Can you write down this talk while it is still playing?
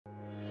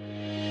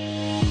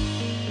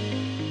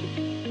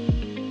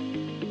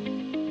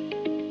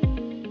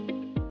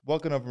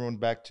Welcome everyone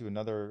back to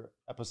another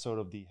episode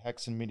of the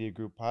Hexen Media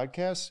Group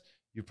podcast.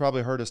 You've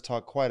probably heard us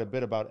talk quite a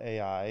bit about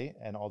AI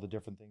and all the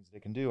different things they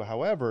can do.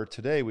 However,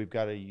 today we've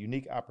got a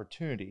unique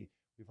opportunity.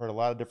 We've heard a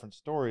lot of different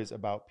stories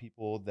about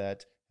people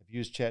that have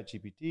used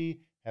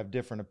ChatGPT, have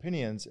different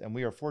opinions, and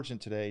we are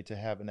fortunate today to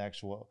have an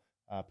actual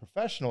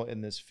professional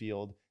in this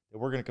field that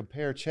we're going to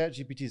compare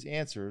ChatGPT's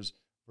answers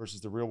versus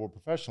the real world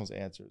professionals'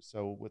 answers.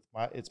 So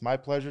it's my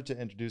pleasure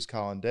to introduce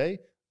Colin Day.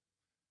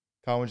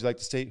 Colin, would you like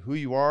to state who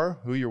you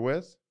are, who you're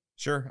with?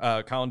 Sure.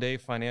 Colin Day,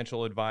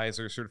 financial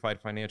advisor, certified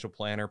financial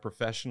planner,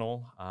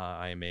 professional.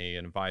 I am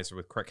an advisor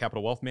with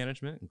Capital Wealth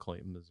Management in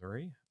Clayton,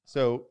 Missouri.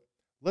 So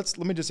let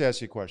me just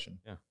ask you a question.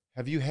 Yeah.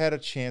 Have you had a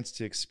chance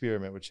to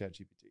experiment with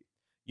ChatGPT?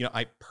 You know,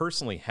 I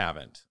personally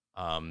haven't.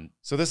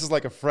 So this is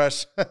like a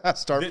fresh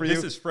start for you?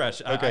 This is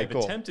fresh. Okay, I've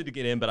cool. attempted to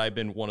get in, but I've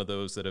been one of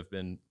those that have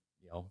been,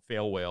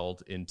 fail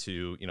whaled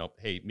into,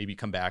 hey, maybe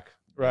come back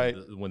right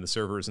when the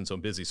server isn't so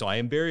busy. So I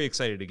am very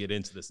excited to get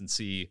into this and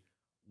see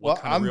what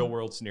kind of real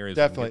world scenarios.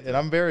 Definitely. And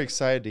I'm very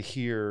excited to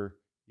hear,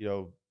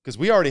 because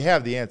we already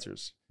have the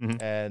answers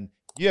and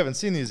you haven't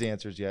seen these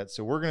answers yet.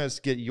 So we're going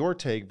to get your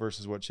take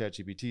versus what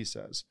ChatGPT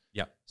says.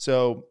 Yeah.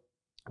 So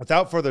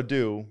without further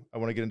ado, I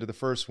want to get into the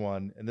first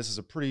one. And this is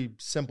a pretty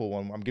simple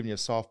one. I'm giving you a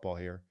softball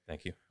here.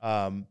 Thank you.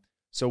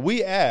 So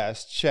we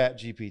asked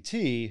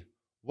ChatGPT,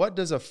 what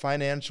does a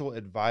financial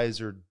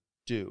advisor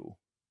do?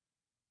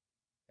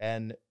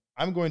 And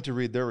I'm going to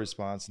read their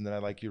response, and then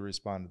I'd like you to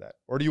respond to that.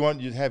 Or do you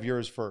want you to have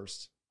yours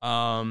first?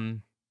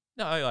 No,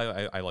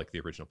 I like the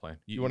original plan.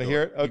 You want to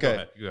hear it?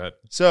 Okay. Go ahead.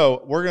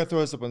 So we're going to throw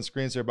this up on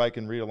screen so everybody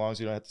can read along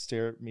so you don't have to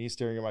stare at me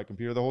staring at my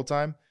computer the whole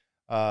time.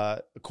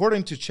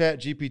 According to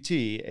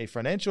ChatGPT, a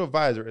financial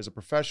advisor is a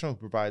professional who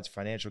provides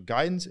financial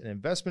guidance and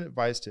investment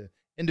advice to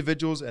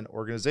individuals and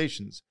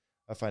organizations.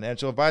 A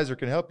financial advisor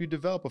can help you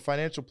develop a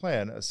financial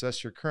plan,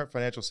 assess your current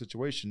financial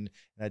situation,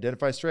 and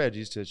identify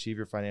strategies to achieve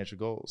your financial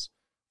goals.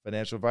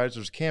 Financial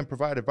advisors can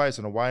provide advice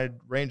on a wide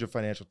range of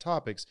financial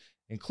topics,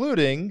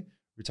 including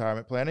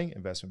retirement planning,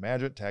 investment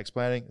management, tax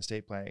planning,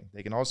 estate planning.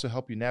 They can also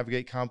help you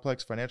navigate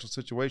complex financial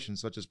situations,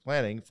 such as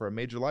planning for a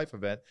major life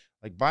event,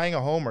 like buying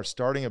a home or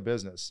starting a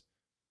business.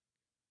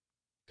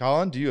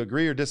 Colin, do you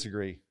agree or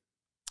disagree?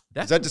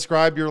 Does that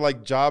describe your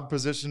job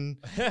position?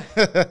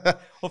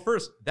 Well,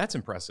 first, that's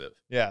impressive.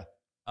 Yeah.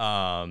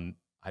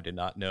 I did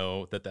not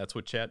know that that's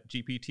what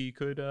ChatGPT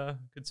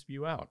could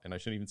spew out, and I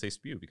shouldn't even say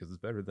spew because it's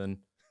better than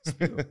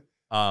spew.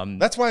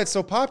 That's why it's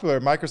so popular.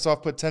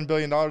 Microsoft put $10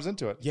 billion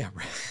into it. Yeah.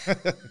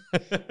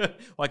 Well,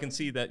 I can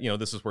see that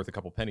this is worth a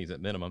couple pennies at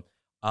minimum.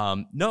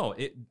 No,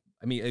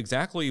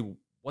 exactly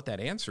what that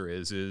answer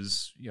is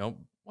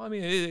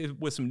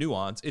with some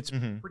nuance, it's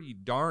pretty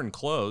darn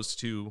close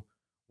to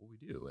what we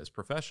do as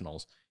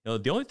professionals.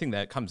 The only thing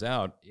that comes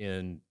out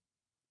in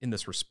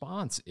this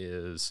response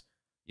is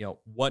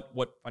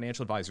what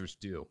financial advisors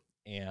do.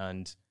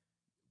 And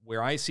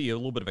where I see a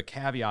little bit of a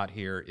caveat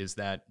here is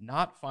that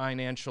not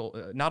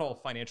all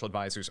financial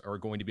advisors are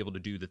going to be able to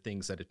do the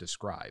things that it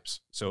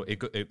describes. So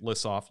it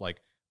lists off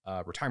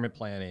retirement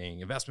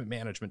planning, investment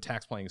management,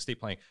 tax planning, estate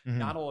planning.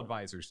 Not all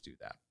advisors do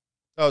that.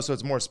 Oh, so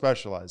it's more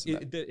specialized.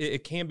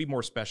 It can be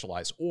more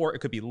specialized, or it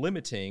could be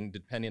limiting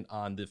depending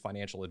on the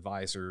financial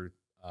advisor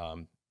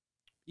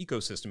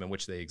ecosystem in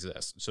which they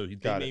exist. So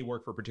they may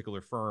work for a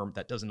particular firm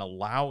that doesn't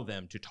allow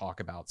them to talk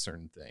about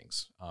certain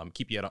things,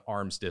 keep you at an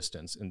arm's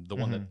distance. And the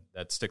one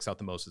that sticks out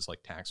the most is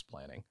like tax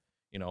planning.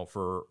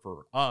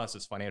 For us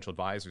as financial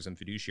advisors and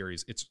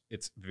fiduciaries,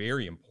 it's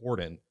very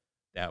important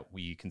that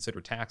we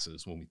consider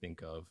taxes when we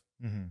think of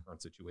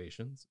current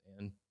situations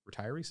and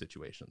retiree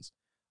situations.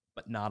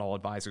 But not all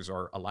advisors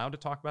are allowed to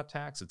talk about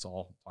tax. It's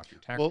all talk to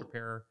your tax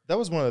preparer. That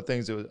was one of the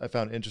things that I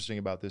found interesting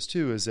about this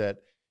too, is that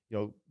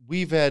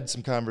we've had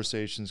some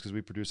conversations because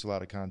we produce a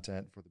lot of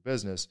content for the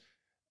business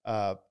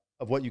of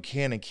what you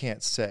can and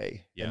can't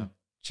say. Yeah. And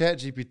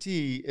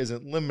ChatGPT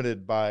isn't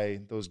limited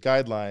by those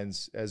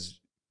guidelines as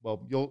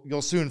well.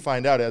 You'll soon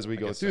find out as we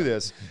go through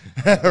this.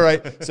 All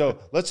right. So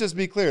let's just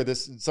be clear.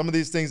 Some of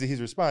these things that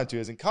he's responding to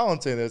isn't Colin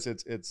saying this.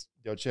 It's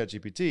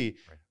ChatGPT.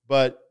 Right.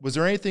 But was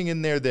there anything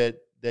in there that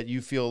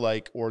you feel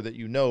like, or that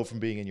from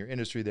being in your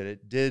industry, that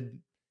it did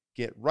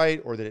get right,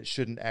 or that it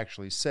shouldn't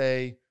actually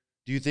say?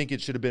 Do you think it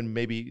should have been,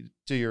 maybe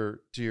to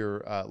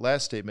your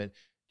last statement,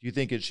 do you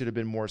think it should have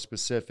been more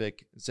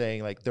specific,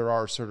 saying there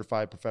are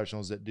certified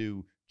professionals that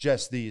do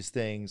just these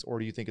things, or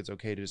do you think it's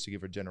okay just to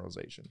give a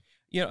generalization?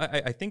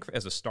 I think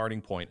as a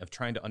starting point of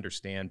trying to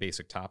understand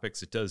basic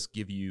topics, it does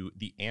give you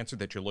the answer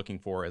that you're looking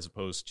for, as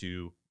opposed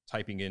to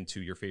typing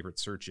into your favorite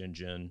search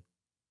engine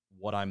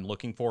what I'm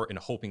looking for and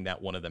hoping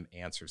that one of them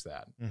answers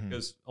that.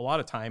 Because a lot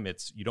of time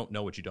you don't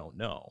know what you don't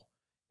know.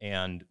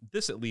 And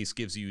this at least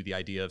gives you the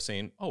idea of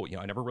saying,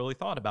 I never really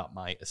thought about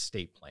my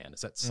estate plan.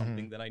 Is that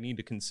something that I need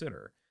to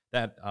consider?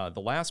 That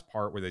the last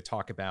part where they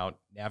talk about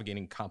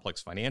navigating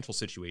complex financial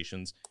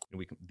situations,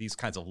 these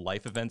kinds of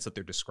life events that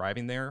they're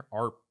describing there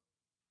are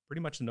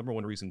pretty much the number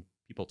one reason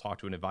people talk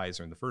to an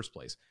advisor in the first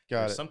place.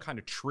 There's some kind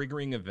of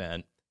triggering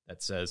event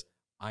that says,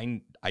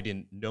 I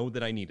didn't know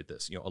that I needed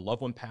this. A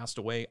loved one passed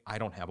away. I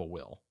don't have a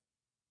will.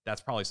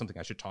 that's probably something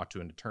I should talk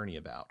to an attorney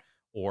about.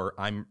 Or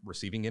I'm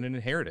receiving an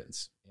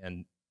inheritance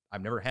and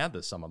I've never had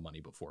this sum of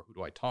money before. Who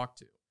do I talk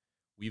to?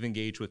 We've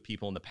engaged with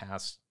people in the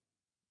past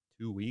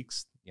 2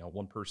 weeks.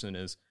 One person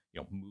is,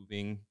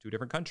 moving to a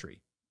different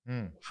country.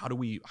 How do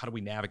we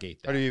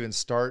navigate that? How do you even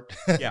start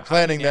Yeah,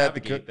 planning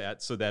that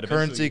so that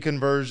currency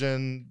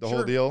conversion, the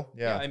whole deal?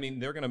 Yeah. I mean,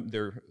 they're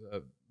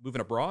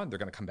moving abroad. They're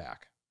going to come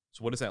back.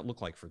 So what does that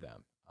look like for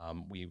them?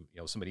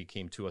 Somebody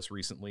came to us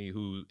recently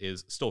who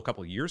is still a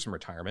couple of years from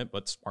retirement,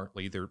 but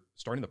smartly, they're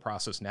starting the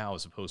process now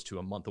as opposed to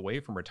a month away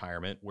from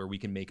retirement, where we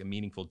can make a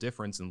meaningful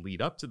difference and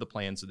lead up to the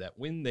plan so that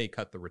when they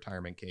cut the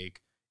retirement cake,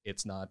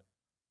 it's not,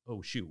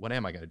 oh shoot, what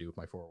am I going to do with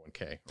my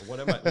 401k? Or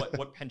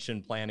what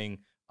pension planning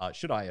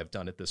should I have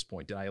done at this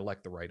point? Did I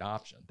elect the right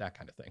option? That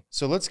kind of thing.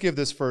 So let's give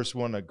this first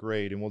one a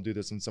grade, and we'll do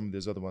this in some of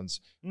these other ones.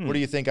 What do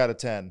you think out of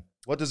 10?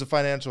 What does a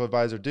financial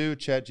advisor do?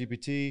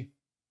 ChatGPT.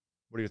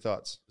 What are your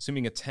thoughts?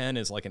 Assuming a 10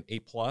 is like an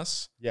A+.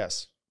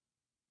 Yes.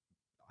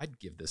 I'd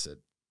give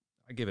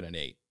it an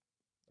 8.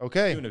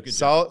 Okay. Doing a good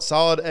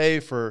solid A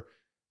for,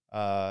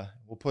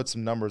 we'll put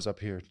some numbers up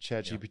here.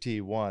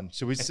 ChatGPT 1.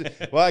 Should we say,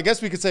 well, I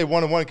guess we could say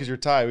 1 and 1 because you're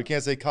tied. We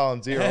can't say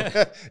Colin 0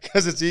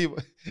 because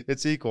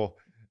it's equal.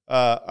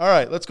 All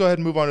right, let's go ahead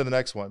and move on to the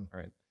next one. All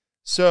right.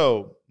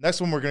 So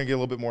next one, we're going to get a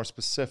little bit more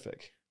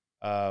specific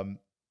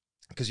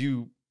because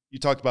you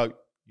talked about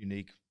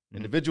unique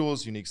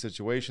individuals, unique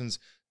situations.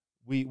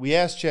 We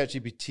asked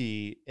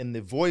ChatGPT in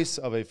the voice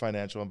of a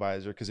financial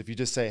advisor, because if you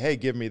just say, hey,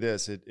 give me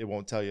this, it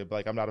won't tell you.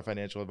 Like, I'm not a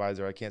financial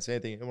advisor. I can't say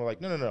anything. And we're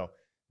like, no.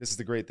 This is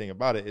the great thing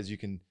about it is you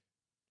can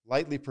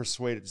lightly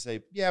persuade it to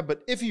say, yeah,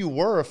 but if you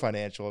were a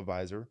financial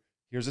advisor,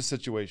 here's a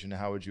situation.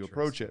 How would you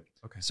approach it?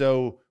 Okay.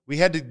 So we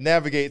had to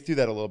navigate through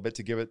that a little bit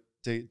to get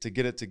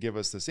it to give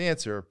us this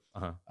answer.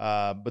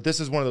 But this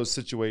is one of those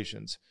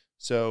situations.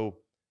 So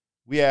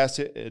we asked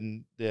it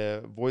in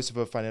the voice of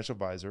a financial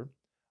advisor.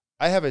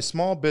 I have a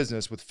small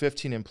business with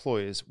 15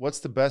 employees. What's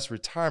the best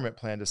retirement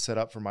plan to set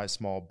up for my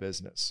small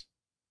business?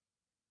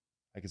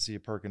 I can see you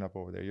perking up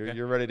over there.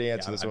 You're ready to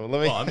answer this one. No.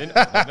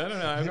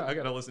 I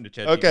got to listen to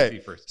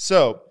ChatGPT first.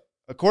 So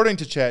according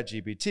to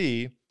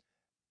ChatGPT,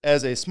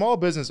 as a small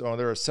business owner,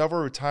 there are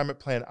several retirement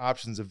plan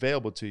options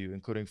available to you,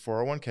 including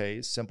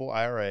 401k, simple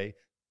IRA,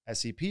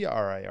 SEP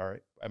IRA.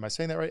 Am I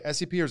saying that right?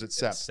 SEP or is it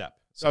SEP? It's SEP.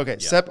 Okay,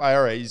 SEP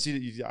IRA. You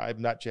see,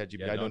 I'm not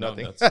ChatGPT. I know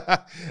nothing.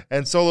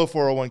 And solo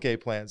 401k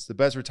plans. The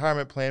best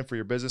retirement plan for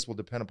your business will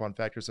depend upon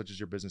factors such as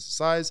your business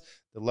size,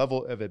 the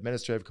level of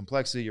administrative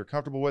complexity you're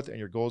comfortable with, and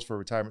your goals for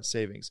retirement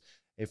savings.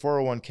 A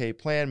 401k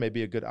plan may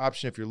be a good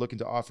option if you're looking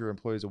to offer your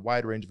employees a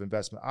wide range of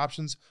investment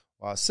options,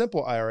 while a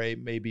simple IRA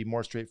may be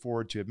more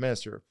straightforward to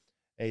administer.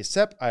 A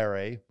SEP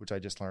IRA, which I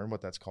just learned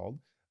what that's called,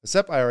 a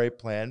SEP IRA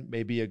plan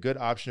may be a good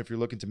option if you're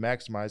looking to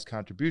maximize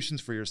contributions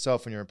for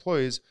yourself and your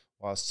employees,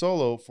 while a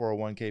solo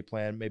 401k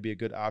plan may be a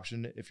good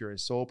option if you're a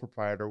sole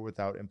proprietor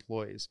without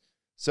employees.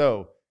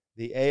 So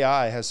the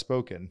AI has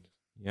spoken.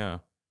 Yeah.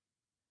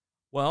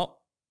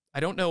 Well, I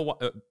don't know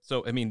what.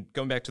 So, I mean,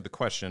 going back to the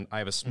question, I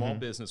have a small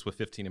business with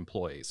 15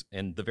 employees,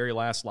 and the very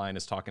last line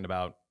is talking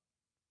about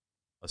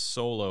a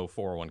solo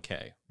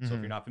 401k. So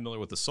if you're not familiar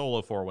with the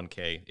solo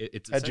 401k,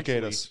 it's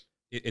educate us.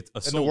 It's a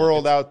in solo, the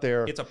world out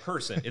there. It's a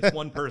person. It's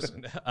one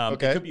person.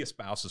 Okay. It could be a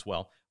spouse as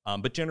well.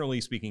 But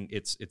generally speaking,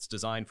 it's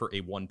designed for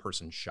a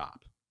one-person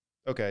shop.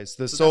 Okay,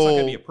 so that's not going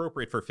to be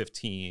appropriate for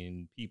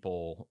 15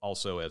 people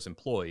also as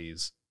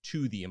employees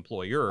to the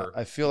employer.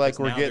 I feel like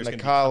we're getting a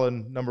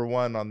Colin number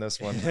 1 on this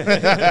one.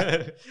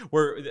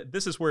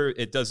 This is where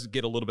it does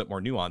get a little bit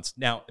more nuanced.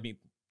 Now, I mean,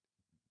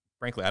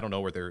 frankly, I don't know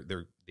where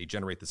they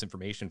generate this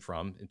information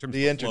from in terms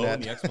the of internet.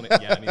 And the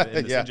explanation.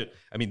 Yeah,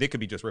 I mean, they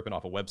could be just ripping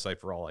off a website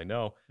for all I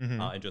know,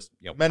 and just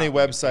many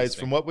websites.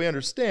 From what we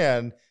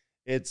understand,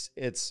 it's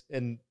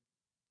and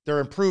they're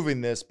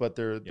improving this, but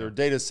their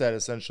data set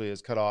essentially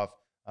is cut off.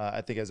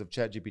 I think as of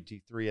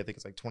ChatGPT 3, I think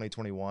it's like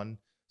 2021.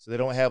 So they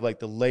don't have like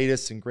the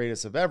latest and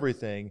greatest of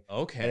everything.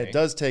 Okay, and it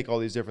does take all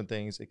these different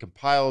things. It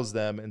compiles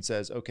them and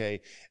says,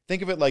 okay,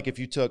 think of it like if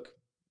you took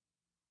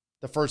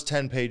the first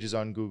 10 pages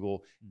on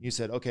Google, you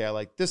said, okay, I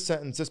like this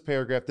sentence, this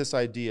paragraph, this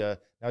idea.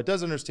 Now it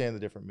does understand the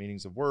different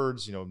meanings of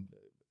words,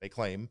 they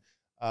claim.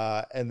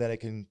 And then it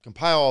can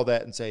compile all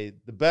that and say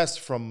the best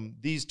from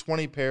these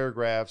 20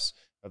 paragraphs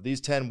of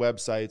these 10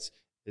 websites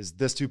is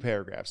this 2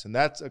 paragraphs. And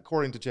that's,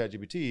 according to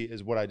ChatGPT,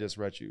 is what I just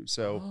read you.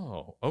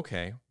 So,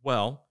 okay.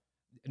 Well,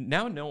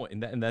 now knowing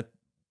that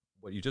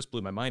what you just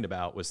blew my mind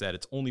about was that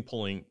it's only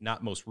pulling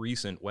not most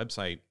recent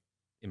website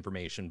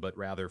information, but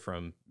rather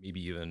from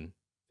maybe even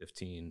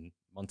 15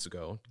 months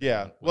ago.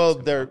 Yeah.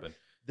 Well,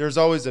 there's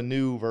always a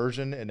new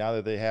version, and now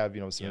that they have,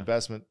 some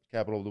investment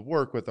capital to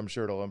work with, I'm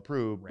sure it'll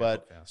improve.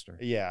 But faster.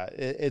 Yeah,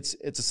 it's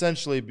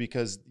essentially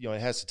because, it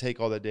has to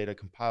take all that data,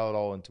 compile it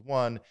all into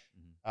one,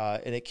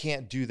 and it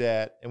can't do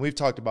that. And we've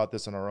talked about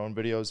this in our own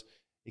videos.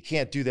 It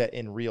can't do that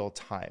in real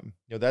time.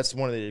 That's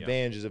one of the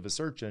advantages of a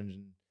search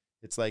engine.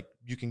 It's like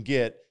you can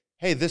get,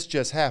 hey, this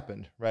just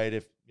happened, right?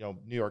 If,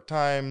 New York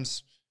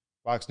Times,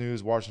 Fox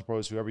News, Washington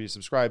Post, whoever you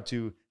subscribe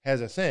to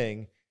has a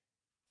thing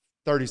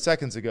 30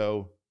 seconds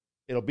ago,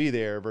 it'll be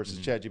there versus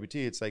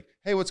ChatGPT. It's like,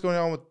 hey, what's going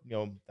on with,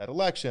 that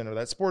election or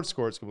that sports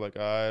score? It's gonna be like,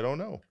 I don't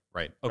know.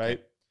 Right. Okay.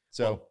 Right.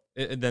 So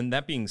then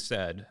that being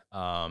said,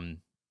 the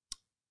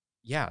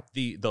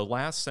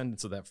last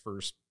sentence of that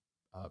first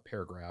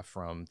paragraph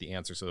from the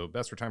answer. So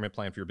best retirement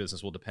plan for your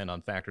business will depend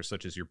on factors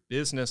such as your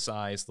business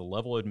size, the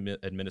level of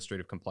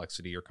administrative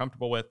complexity you're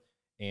comfortable with,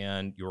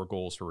 and your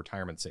goals for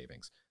retirement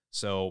savings.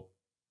 So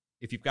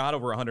if you've got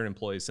over 100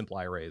 employees, simple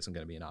IRA isn't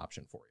going to be an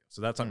option for you.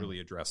 So that's not really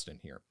addressed in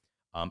here.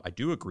 I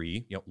do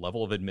agree,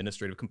 level of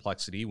administrative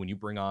complexity, when you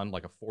bring on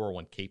like a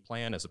 401k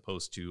plan as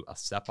opposed to a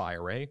SEP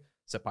IRA.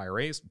 SEP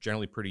IRA is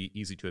generally pretty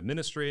easy to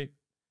administrate.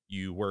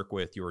 You work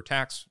with your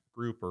tax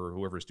group or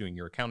whoever's doing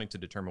your accounting to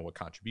determine what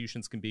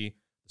contributions can be.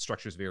 The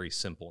structure is very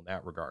simple in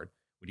that regard.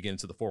 When you get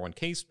into the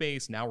 401k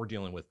space, now we're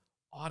dealing with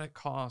audit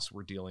costs.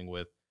 We're dealing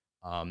with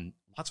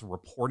lots of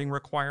reporting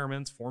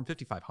requirements, Form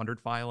 5500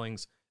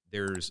 filings.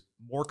 There's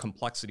more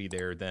complexity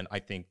there than I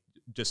think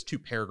just 2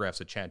 paragraphs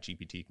that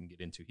ChatGPT can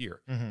get into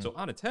here. So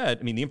on its head,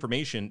 I mean, the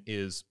information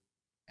is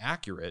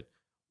accurate.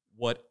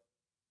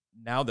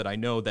 Now that I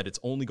know that it's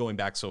only going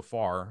back so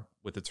far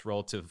with its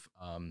relative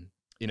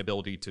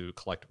inability to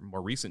collect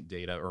more recent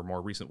data or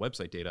more recent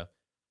website data,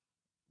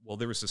 well,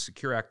 there was a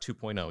Secure Act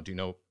 2.0. Do you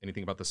know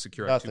anything about the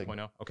Secure Act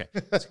 2.0? Okay.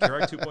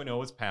 Secure Act 2.0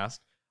 was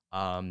passed,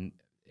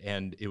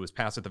 and it was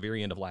passed at the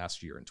very end of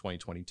last year in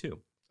 2022.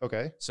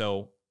 Okay.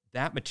 So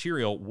that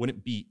material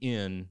wouldn't be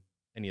in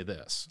any of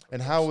this.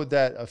 And how would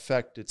that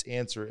affect its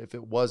answer if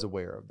it was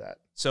aware of that?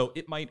 So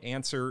it might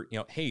answer,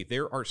 hey,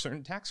 there are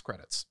certain tax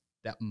credits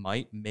that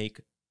might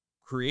make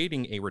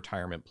creating a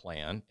retirement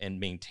plan and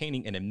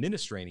maintaining and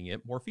administrating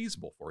it more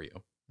feasible for you.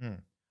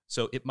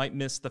 So it might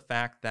miss the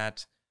fact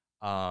that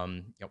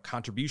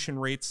contribution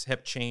rates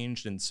have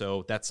changed, and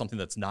so that's something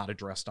that's not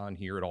addressed on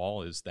here at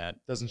all. Is that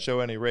doesn't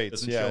show any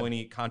rates? Doesn't show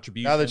any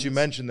contributions. Now that you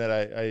mentioned that,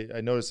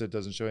 I noticed it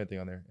doesn't show anything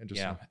on there.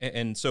 Interesting. Yeah,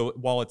 and so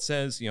while it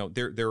says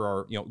there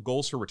are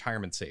goals for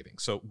retirement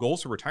savings. So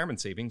goals for retirement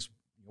savings,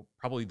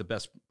 probably the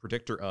best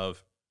predictor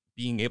of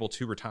being able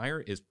to retire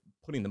is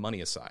putting the money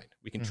aside.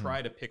 We can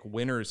try to pick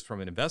winners from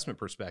an investment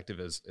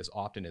perspective as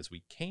often as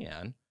we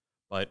can,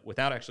 but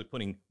without actually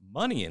putting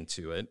money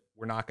into it,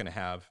 we're not going to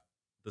have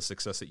the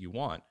success that you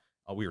want.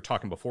 We were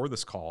talking before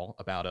this call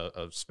about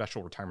a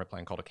special retirement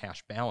plan called a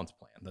cash balance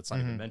plan. That's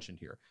not even mentioned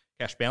here.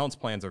 Cash balance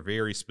plans are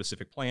very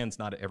specific plans.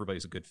 Not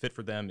everybody's a good fit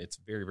for them. It's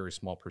very, very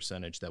small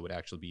percentage that would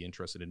actually be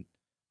interested in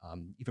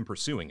even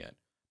pursuing it.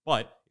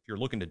 But if you're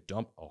looking to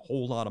dump a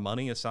whole lot of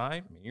money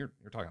aside, I mean, you're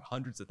talking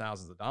hundreds of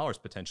thousands of dollars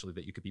potentially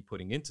that you could be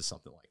putting into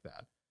something like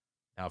that.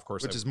 Now, of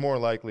course, which is more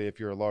likely if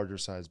you're a larger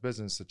size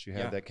business that you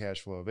have that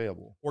cash flow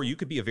available. Or you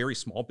could be a very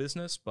small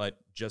business, but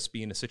just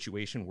be in a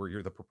situation where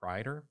you're the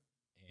proprietor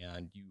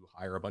and you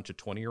hire a bunch of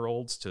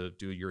 20-year-olds to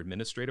do your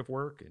administrative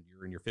work, and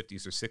you're in your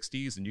 50s or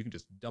 60s, and you can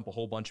just dump a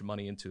whole bunch of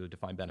money into a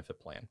defined benefit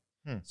plan.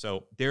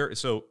 So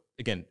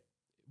again,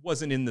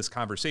 wasn't in this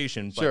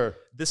conversation, but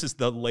this is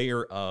the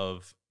layer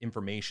of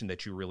information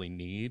that you really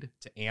need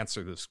to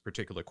answer this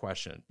particular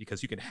question,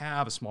 because you can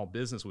have a small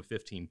business with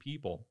 15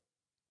 people,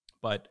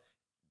 but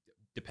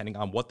depending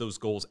on what those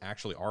goals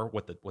actually are,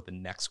 what the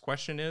next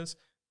question is,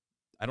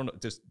 I don't know.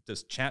 Does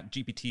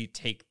ChatGPT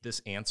take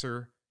this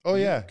answer? Oh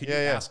yeah, Could you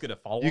ask it a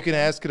follow-up? You can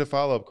ask it a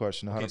follow-up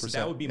question. 100%. Okay, so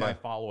that would be my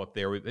follow-up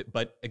there.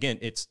 But again,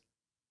 it's,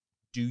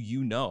 do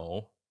you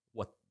know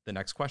what the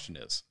next question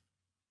is?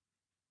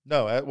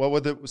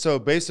 No. So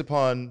based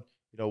upon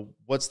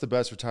what's the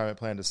best retirement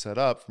plan to set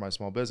up for my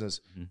small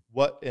business? And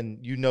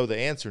the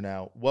answer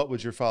now. What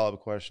would your follow-up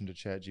question to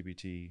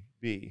ChatGPT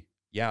be?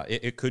 Yeah,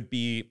 it could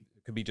be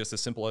just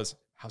as simple as,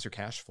 how's your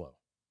cash flow?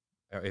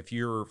 If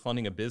you're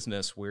funding a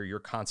business where you're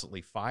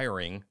constantly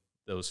firing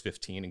those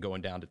 15 and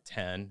going down to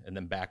 10 and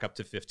then back up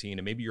to 15,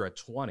 and maybe you're at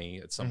 20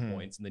 at some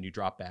points and then you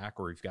drop back,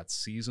 or you've got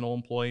seasonal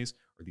employees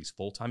or these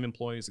full-time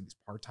employees or these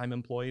part-time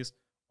employees,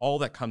 all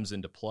that comes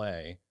into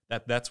play.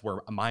 That's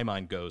where my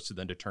mind goes to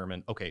then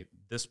determine, okay,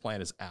 this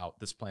plan is out,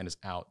 this plan is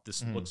out,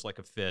 this looks like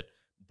a fit.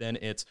 Then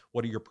it's,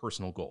 what are your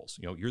personal goals?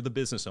 You're the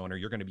business owner,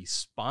 you're going to be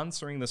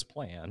sponsoring this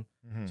plan.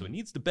 So it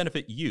needs to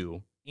benefit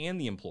you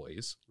and the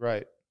employees.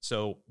 Right.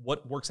 So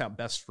what works out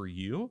best for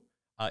you?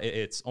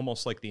 It's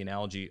almost like the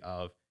analogy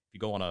of, if you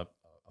go on a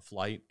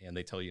flight and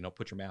they tell you,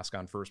 put your mask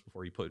on first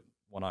before you put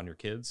one on your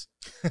kids.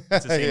 It's the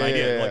same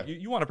idea. Like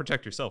you want to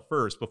protect yourself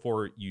first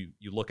before you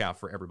look out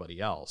for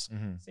everybody else.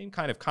 Same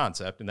kind of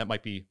concept. And that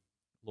might be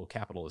a little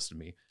capitalist of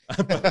me.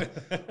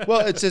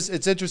 Well,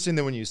 it's interesting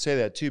that when you say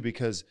that too,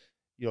 because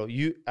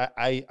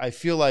I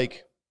feel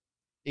like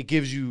it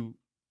gives you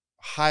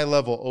high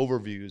level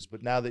overviews,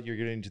 but now that you're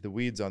getting into the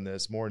weeds on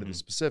this, more into the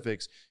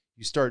specifics,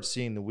 you start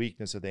seeing the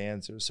weakness of the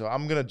answer. So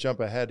I'm going to jump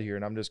ahead here,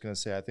 and I'm just going to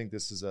say I think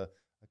this is a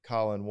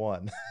Colin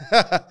one.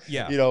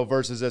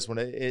 Versus this one.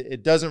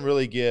 It doesn't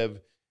really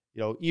give,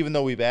 even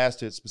though we've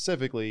asked it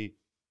specifically,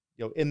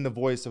 in the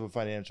voice of a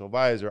financial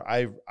advisor,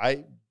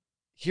 I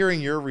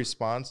hearing your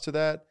response to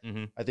that,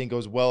 I think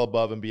goes well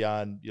above and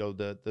beyond,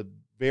 the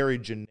very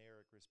generic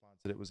response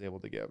that it was able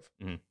to give.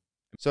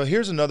 So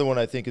here's another one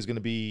I think is going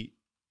to be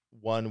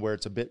one where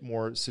it's a bit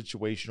more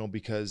situational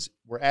because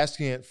we're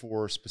asking it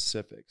for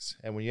specifics.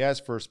 And when you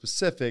ask for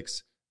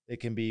specifics, it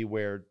can be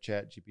where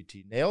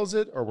ChatGPT nails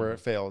it or where it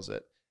fails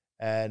it.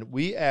 And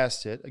we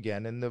asked it,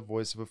 again, in the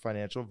voice of a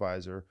financial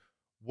advisor,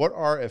 what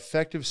are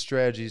effective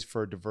strategies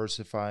for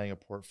diversifying a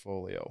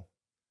portfolio?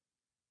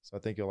 So I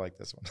think you'll like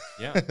this one.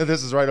 Yeah.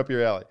 This is right up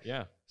your alley.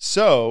 Yeah.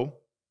 So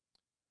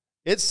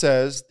it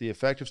says the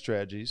effective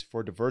strategies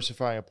for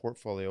diversifying a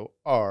portfolio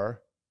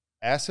are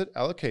asset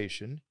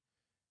allocation,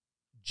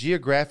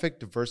 geographic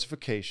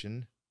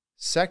diversification,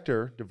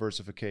 sector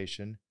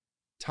diversification,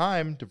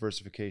 time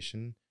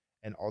diversification,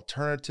 and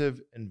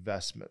alternative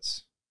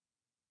investments.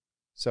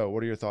 So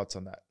what are your thoughts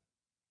on that?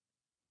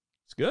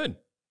 It's good.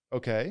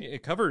 Okay.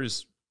 It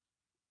covers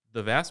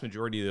the vast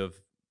majority of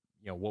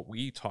what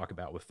we talk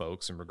about with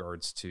folks in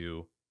regards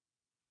to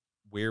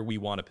where we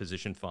want to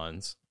position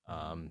funds.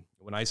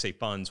 When I say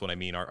funds, what I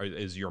mean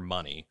is your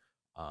money.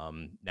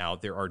 Now,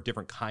 there are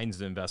different kinds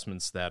of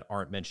investments that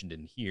aren't mentioned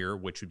in here,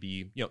 which would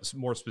be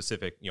more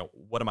specific.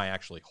 What am I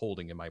actually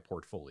holding in my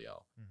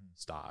portfolio?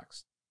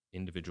 Stocks,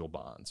 individual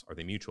bonds. Are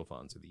they mutual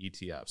funds? Are they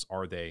ETFs?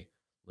 Are they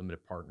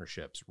limited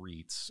partnerships,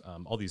 REITs,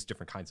 all these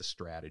different kinds of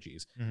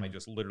strategies? Am I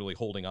just literally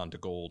holding on to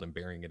gold and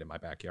burying it in my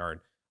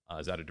backyard?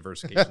 Is that a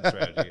diversification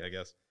strategy, I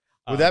guess?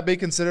 Would that be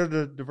considered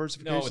a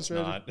diversification no, it's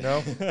strategy?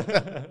 No.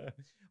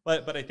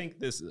 But I think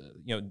this,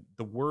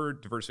 the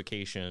word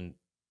diversification,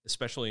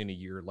 especially in a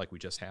year like we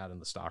just had in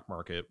the stock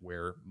market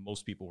where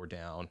most people were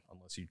down,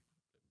 unless you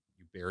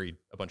buried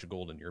a bunch of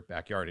gold in your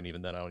backyard, and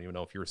even then I don't even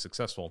know if you were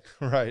successful.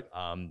 Right.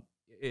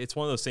 It's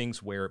one of those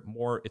things where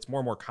it's more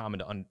and more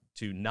common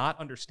to not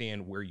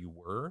understand where you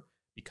were,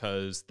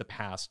 because the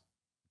past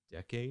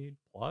decade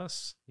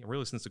plus,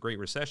 really since the Great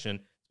Recession,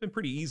 it's been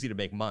pretty easy to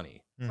make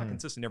money. It's not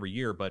consistent every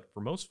year, but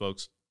for most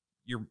folks,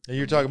 you're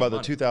talking about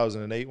money. The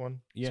 2008 one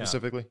Yeah.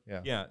 specifically?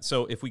 Yeah.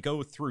 So if we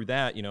go through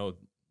that,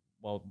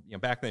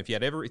 back then, if you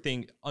had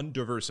everything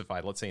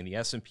undiversified, let's say in the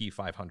S&P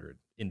 500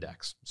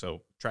 index,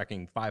 so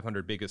tracking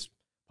 500 biggest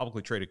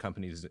publicly traded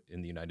companies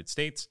in the United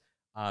States,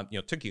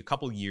 it took you a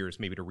couple of years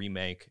maybe to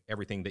remake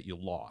everything that you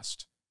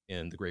lost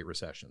in the Great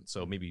Recession.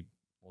 So maybe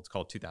let's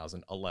call it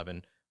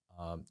 2011.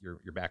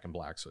 You're back in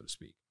black, so to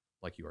speak,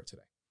 like you are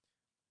today.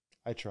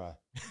 I try.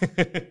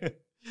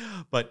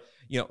 But,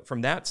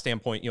 from that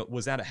standpoint,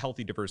 was that a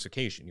healthy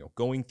diversification?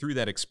 Going through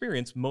that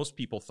experience, most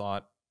people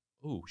thought,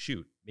 oh,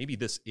 shoot, maybe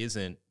this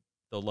isn't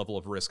the level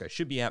of risk I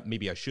should be at.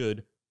 Maybe I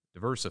should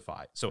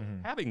diversify. So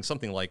having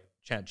something like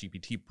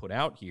ChatGPT put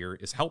out here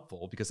is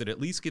helpful because it at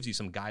least gives you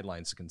some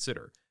guidelines to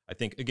consider. I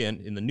think,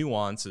 again, in the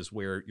nuance is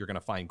where you're going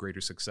to find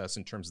greater success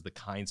in terms of the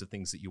kinds of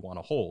things that you want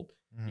to hold.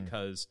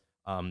 Because,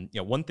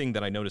 one thing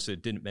that I noticed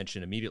it didn't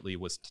mention immediately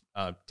was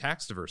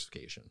tax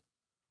diversification.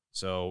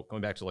 So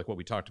going back to like what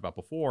we talked about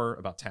before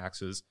about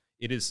taxes,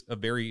 it is a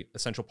very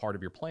essential part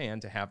of your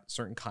plan to have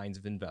certain kinds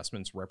of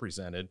investments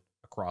represented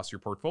across your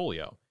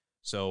portfolio.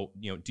 So,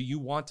 do you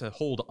want to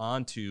hold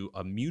on to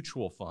a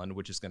mutual fund,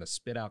 which is going to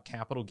spit out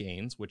capital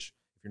gains, which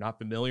if you're not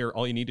familiar,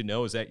 all you need to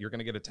know is that you're going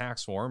to get a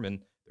tax form and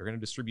they're going to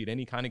distribute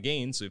any kind of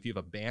gains. So if you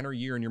have a banner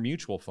year in your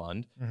mutual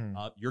fund,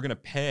 you're going to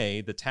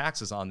pay the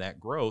taxes on that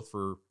growth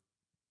for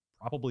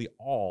probably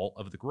all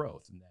of the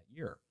growth in that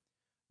year.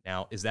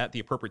 Now, is that the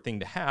appropriate thing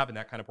to have in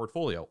that kind of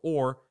portfolio?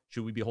 Or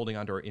should we be holding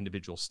on to our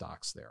individual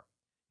stocks there?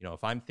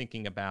 If I'm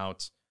thinking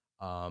about,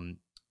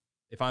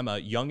 if I'm a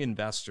young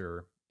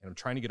investor and I'm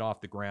trying to get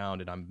off the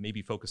ground and I'm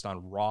maybe focused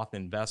on Roth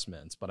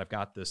investments, but I've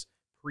got this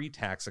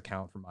pre-tax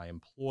account from my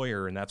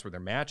employer and that's where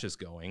their match is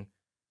going,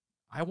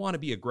 I want to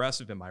be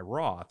aggressive in my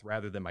Roth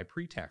rather than my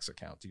pre-tax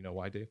account. Do you know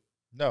why, Dave?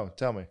 No,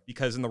 tell me.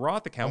 Because in the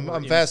Roth account,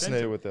 I'm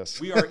fascinated with this.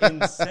 We are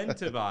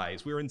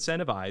incentivized. We are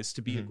incentivized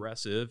to be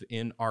aggressive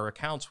in our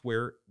accounts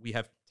where we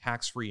have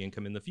tax-free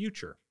income in the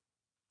future.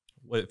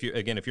 Well, if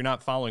you're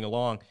not following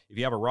along, if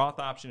you have a Roth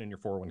option in your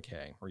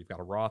 401k or you've got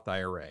a Roth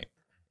IRA,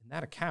 in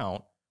that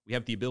account, we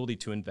have the ability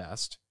to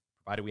invest,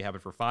 provided we have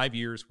it for 5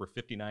 years. We're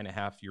 59 and a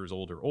half years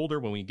old or older.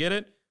 When we get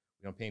it,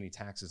 we don't pay any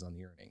taxes on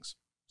the earnings.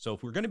 So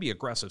if we're going to be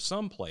aggressive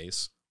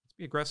someplace, let's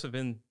be aggressive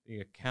in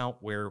the account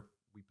where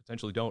we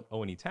potentially don't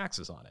owe any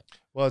taxes on it.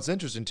 Well, it's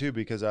interesting too,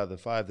 because out of the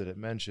 5 that it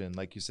mentioned,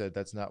 like you said,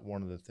 that's not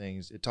one of the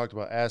things. It talked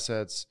about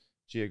assets,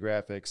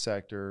 geographic,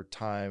 sector,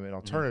 time, and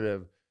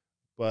alternative,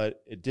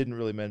 but it didn't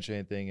really mention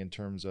anything in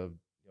terms of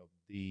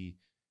the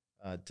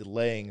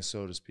delaying,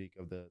 so to speak,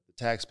 of the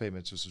tax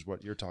payments, which is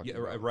what you're talking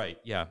about. Right,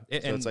 yeah. So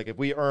it's like if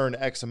we earn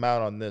X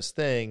amount on this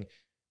thing,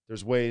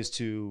 there's ways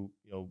to,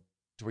 to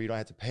where you don't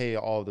have to pay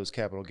all of those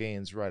capital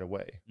gains right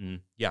away.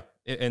 Yeah,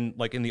 and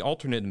like in the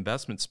alternate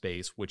investment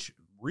space, which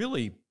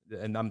really,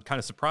 and I'm kind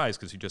of surprised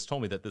because you just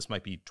told me that this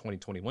might be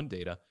 2021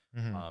 data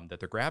that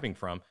they're grabbing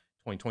from.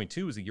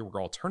 2022 is a year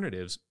where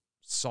alternatives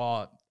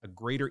saw a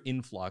greater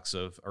influx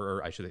of,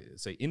 or I should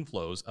say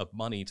inflows of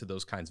money to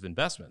those kinds of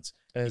investments.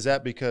 And is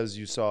that because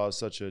you saw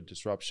such a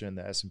disruption in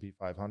the S&P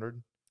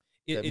 500?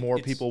 That more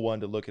people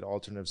wanted to look at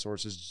alternative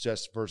sources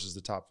just versus the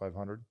top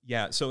 500?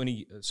 Yeah, so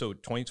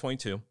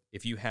 2022,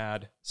 if you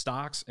had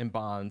stocks and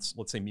bonds,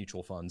 let's say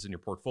mutual funds in your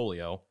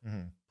portfolio,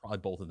 probably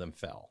both of them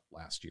fell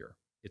last year.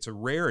 it's a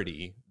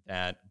rarity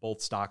that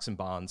both stocks and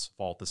bonds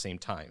fall at the same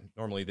time.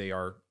 Normally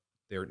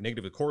they're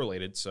negatively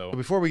correlated. So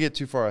before we get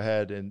too far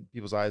ahead and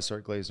people's eyes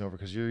start glazing over,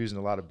 because you're using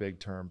a lot of big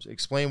terms,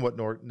 explain what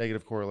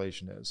negative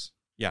correlation is.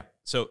 Yeah.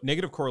 So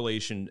negative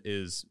correlation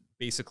is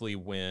basically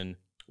when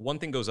one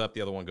thing goes up,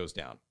 the other one goes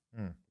down.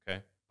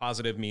 Okay.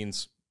 Positive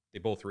means they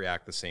both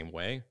react the same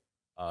way.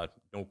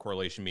 No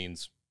correlation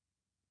means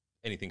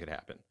anything could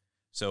happen.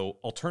 So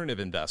alternative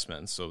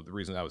investments. So the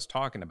reason I was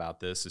talking about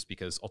this is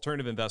because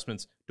alternative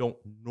investments don't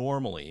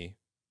normally,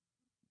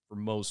 for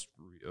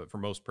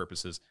most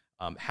purposes,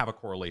 have a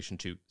correlation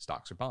to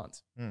stocks or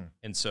bonds.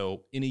 And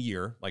so in a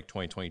year like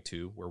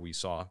 2022, where we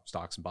saw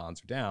stocks and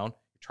bonds are down,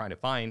 you're trying to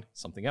find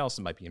something else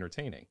that might be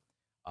entertaining.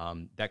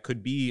 That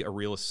could be a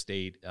real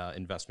estate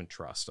investment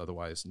trust,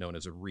 otherwise known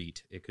as a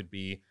REIT. It could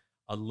be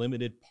a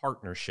limited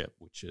partnership,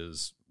 which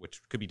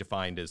could be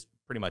defined as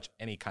pretty much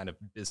any kind of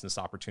business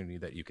opportunity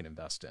that you can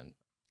invest in.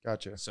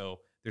 Gotcha.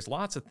 So there's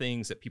lots of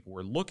things that people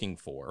were looking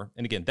for.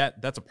 And again,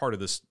 that's a part of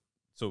this.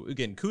 So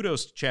again,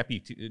 kudos to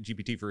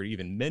ChatGPT for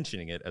even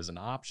mentioning it as an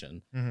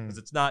option, because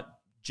it's not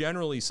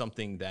generally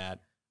something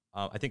that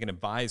I think an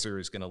advisor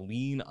is going to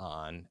lean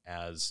on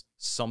as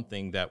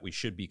something that we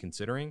should be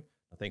considering.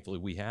 Thankfully,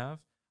 we have,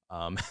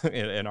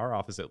 in our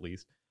office at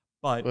least.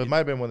 But it might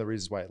have been one of the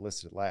reasons why it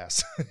listed it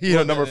last.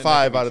 Number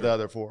 5 out of the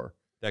other 4.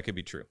 That could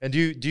be true. And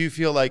do you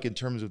feel like in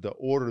terms of the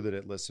order that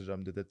it listed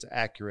them, that it's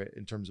accurate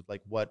in terms of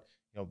like what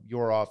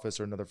your office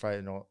or another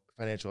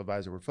financial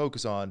advisor would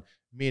focus on,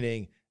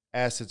 meaning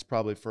assets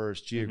probably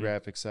first,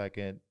 geographic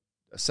second,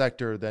 a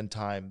sector, then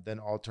time, then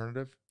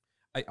alternative?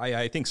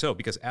 I think so,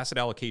 because asset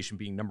allocation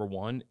being number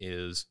 1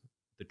 is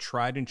the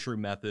tried and true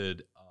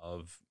method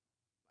of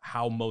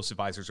how most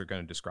advisors are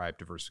going to describe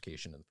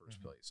diversification in the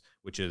first place,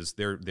 which is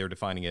they're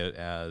defining it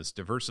as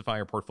diversify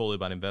your portfolio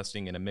by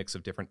investing in a mix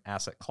of different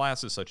asset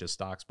classes such as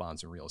stocks,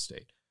 bonds, and real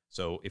estate.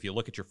 So if you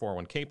look at your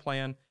 401k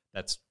plan,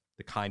 that's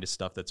the kind of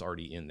stuff that's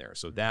already in there.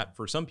 So that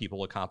for some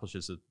people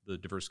accomplishes the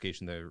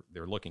diversification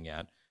they're looking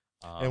at.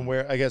 And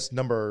where I guess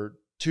number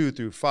 2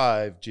 through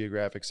 5,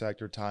 geographic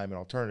sector, time, and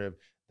alternative,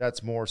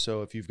 that's more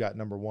so if you've got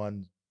number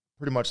 1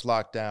 pretty much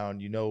locked down,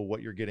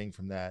 what you're getting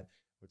from that.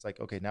 It's like,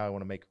 okay, now I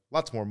want to make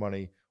lots more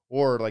money.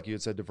 Or like you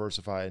had said,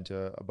 diversify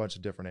into a bunch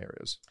of different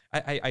areas.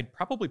 I'd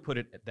probably put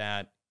it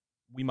that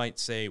we might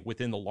say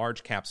within the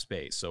large cap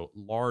space. So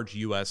large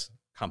U.S.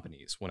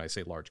 companies, when I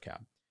say large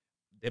cap,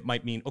 it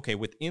might mean, okay,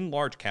 within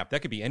large cap,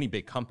 that could be any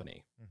big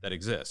company that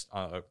exists.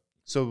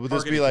 So would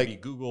this be like it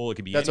could be Google? It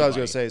could be that's anybody. what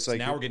I was going to say. So like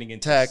now we're getting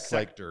into tech,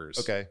 sectors.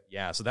 Like, okay.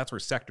 Yeah, so that's where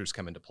sectors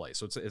come into play.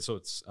 So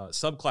it's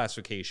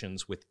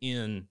subclassifications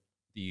within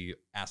the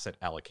asset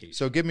allocation.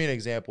 So give me an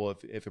example.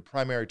 If a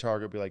primary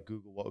target would be like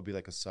Google, what would be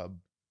like a sub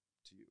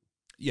to you?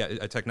 Yeah,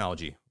 a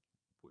technology.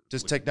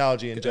 Just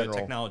technology in general.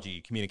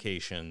 Technology,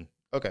 communication.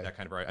 Okay. That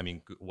kind of, I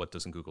mean, what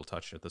doesn't Google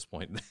touch at this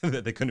point?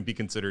 That they couldn't be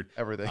considered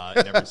everything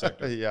in every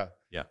sector. Yeah.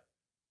 Yeah.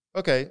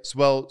 Okay.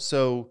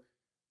 So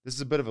this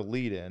is a bit of a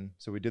lead in.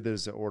 So we did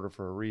this in order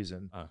for a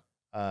reason.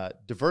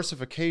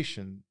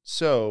 Diversification.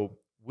 So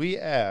we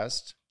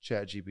asked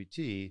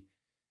ChatGPT,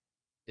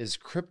 is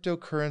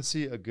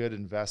cryptocurrency a good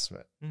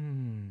investment?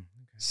 Okay.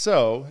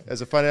 So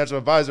as a financial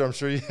advisor, I'm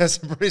sure you have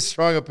some pretty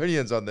strong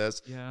opinions on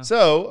this. Yeah.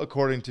 So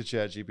according to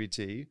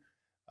ChatGPT,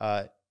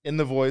 in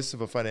the voice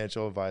of a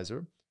financial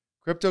advisor,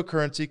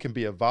 cryptocurrency can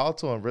be a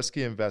volatile and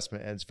risky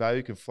investment, and its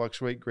value can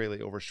fluctuate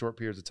greatly over short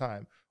periods of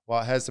time.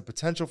 While it has the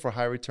potential for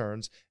high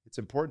returns, it's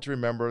important to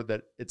remember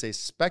that it's a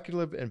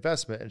speculative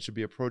investment and should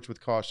be approached with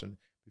caution.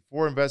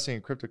 Before investing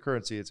in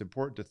cryptocurrency, it's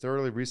important to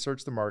thoroughly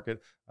research the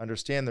market,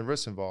 understand the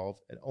risks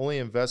involved, and only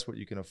invest what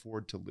you can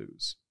afford to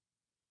lose.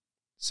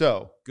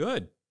 So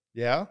good.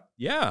 Yeah?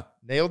 Yeah.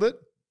 Nailed it?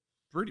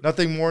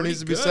 Nothing more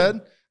needs to be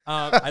said?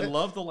 I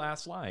love the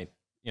last line.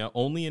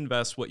 Only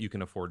invest what you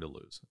can afford to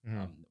lose.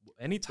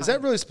 Anytime. Is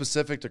that really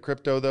specific to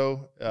crypto,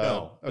 though?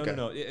 No. Okay.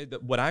 No.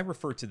 What I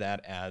refer to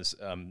that as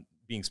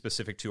being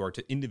specific to are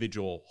to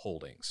individual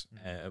holdings.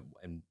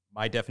 And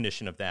my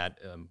definition of that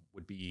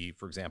would be,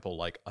 for example,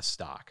 like a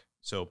stock.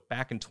 So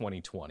back in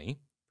 2020,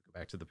 go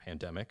back to the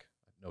pandemic.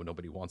 I know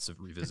nobody wants to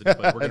revisit it,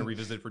 but we're going to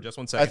revisit it for just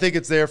 1 second. I think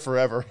it's there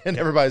forever in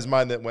everybody's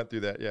mind that went through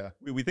that, yeah.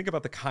 We think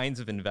about the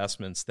kinds of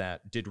investments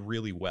that did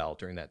really well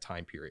during that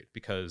time period,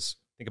 because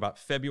think about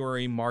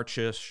February,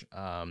 March-ish,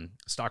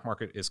 stock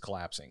market is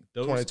collapsing.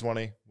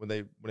 2020, when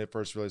it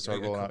first really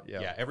started rolling out,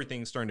 yeah. Yeah,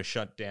 everything's starting to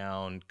shut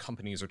down.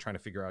 Companies are trying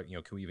to figure out,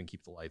 can we even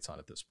keep the lights on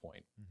at this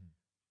point?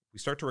 We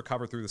start to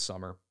recover through the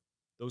summer.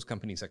 Those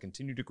companies that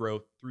continue to grow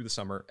through the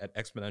summer at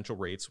exponential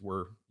rates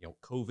were,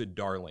 COVID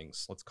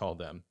darlings, let's call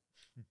them.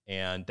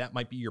 And that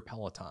might be your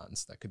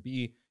Pelotons. That could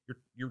be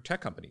your tech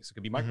companies. It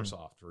could be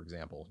Microsoft, for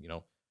example.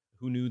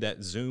 Who knew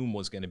that Zoom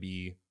was going to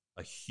be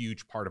a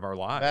huge part of our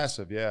lives?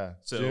 Massive, yeah.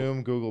 So,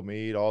 Zoom, Google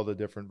Meet, all the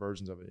different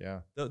versions of it, yeah.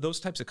 Those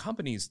types of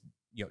companies,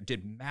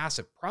 did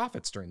massive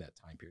profits during that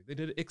time period. They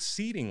did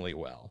exceedingly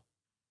well.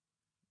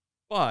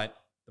 But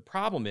the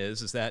problem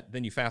is that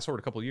then you fast forward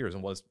a couple of years,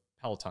 and was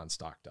Peloton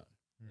stock done?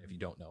 If you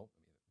don't know,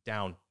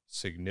 down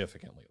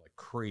significantly, like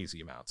crazy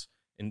amounts.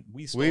 And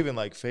we even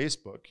like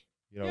Facebook,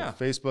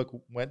 Facebook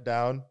went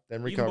down,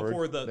 then recovered. Even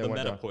before the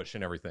meta down. push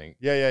and everything.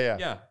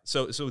 Yeah.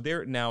 So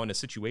they're now in a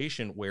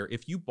situation where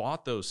if you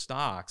bought those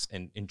stocks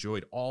and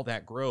enjoyed all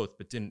that growth,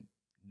 but didn't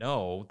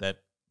know that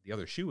the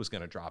other shoe was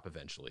going to drop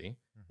eventually,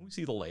 we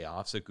see the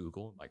layoffs at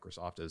Google and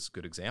Microsoft as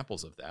good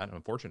examples of that,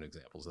 unfortunate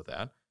examples of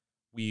that.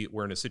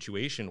 We're in a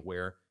situation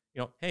where,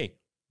 hey,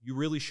 you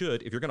really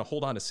should, if you're going to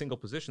hold on to single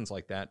positions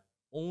like that,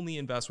 only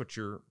invest what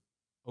you're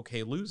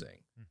okay losing,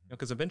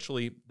 because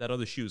eventually that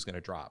other shoe is going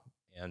to drop.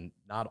 And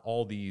not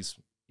all these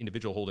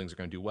individual holdings are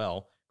going to do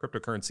well.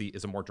 Cryptocurrency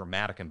is a more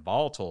dramatic and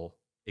volatile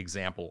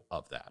example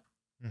of that.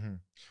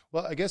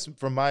 Well, I guess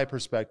from my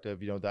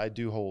perspective, I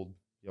do hold,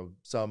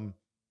 some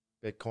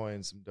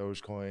Bitcoin, some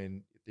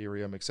Dogecoin,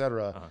 Ethereum, et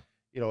cetera,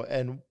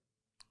 and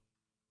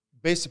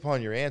based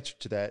upon your answer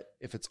to that,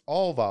 if it's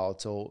all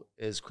volatile,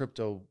 is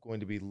crypto going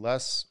to be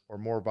less or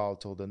more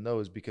volatile than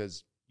those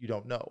because you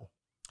don't know?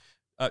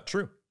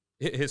 True.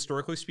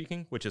 Historically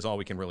speaking, which is all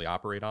we can really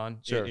operate on,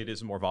 sure. It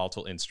is a more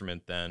volatile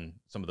instrument than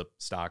some of the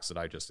stocks that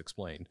I just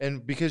explained.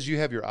 And because you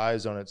have your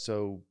eyes on it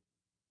so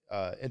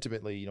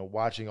intimately,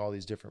 watching all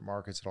these different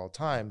markets at all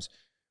times,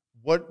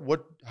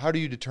 how do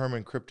you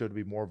determine crypto to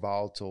be more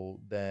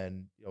volatile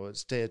than,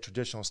 say, a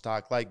traditional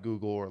stock like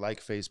Google or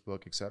like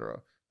Facebook, et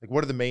cetera? Like,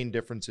 what are the main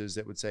differences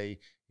that would say,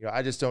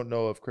 I just don't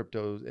know if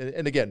crypto,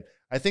 and again,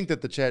 I think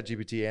that the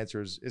ChatGPT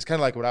answer is kind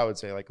of like what I would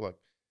say, like, look,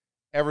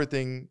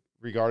 everything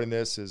regarding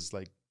this is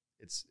like,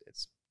 it's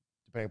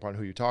depending upon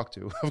who you talk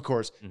to, of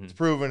course. It's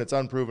proven, it's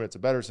unproven, it's a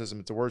better system,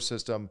 it's a worse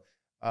system.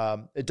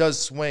 It does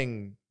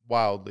swing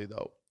wildly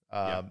though.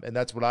 And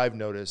that's what I've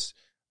noticed.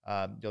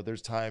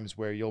 There's times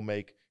where you'll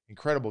make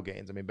incredible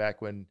gains. I mean,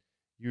 back when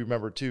you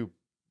remember too,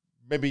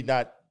 maybe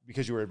not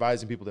because you were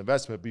advising people to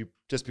invest, but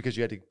just because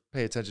you had to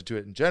pay attention to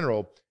it in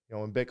general,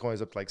 when Bitcoin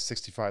is up to like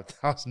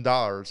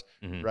 $65,000,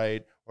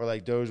 right? Or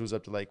like Doge was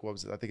up to like, what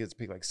was it? I think it's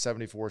peaked like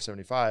 74,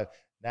 75.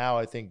 Now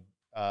I think,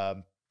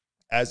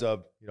 as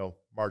of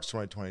March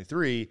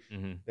 2023,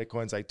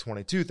 Bitcoin's like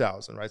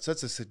 22,000, right? So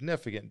that's a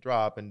significant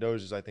drop, and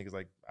Doge's I think is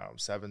like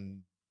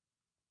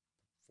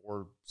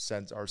 7.4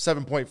 cents or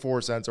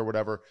 7.4 cents or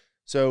whatever.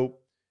 So,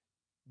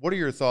 what are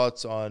your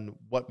thoughts on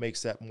what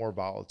makes that more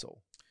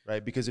volatile,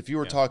 right? Because if you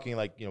were talking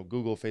like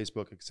Google,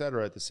 Facebook, et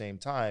cetera, at the same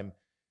time,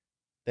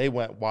 they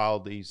went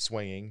wildly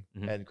swinging,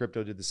 and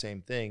crypto did the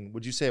same thing.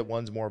 Would you say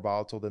one's more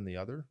volatile than the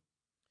other?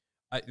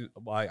 I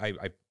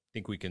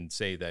think we can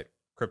say that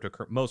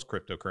most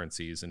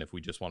cryptocurrencies, and if we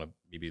just want to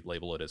maybe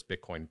label it as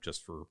Bitcoin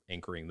just for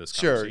anchoring this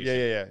conversation.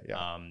 Sure,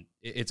 yeah.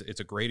 It's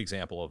a great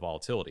example of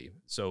volatility.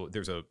 So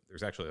there's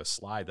actually a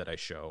slide that I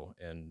show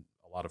in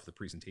a lot of the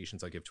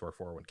presentations I give to our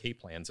 401k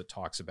plans that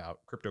talks about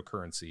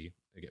cryptocurrency,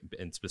 again,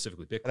 and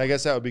specifically Bitcoin. And I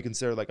guess that would be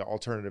considered like an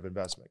alternative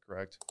investment,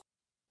 correct?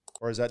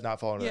 Or is that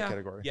not falling into that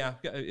category? Yeah,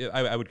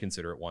 I would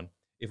consider it one.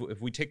 If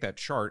we take that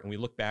chart and we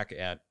look back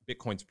at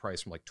Bitcoin's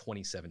price from like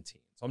 2017,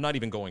 so I'm not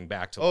even going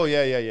back to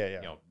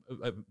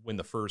when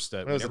the first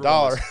when it was $1,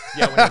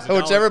 when it was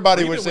 $1, which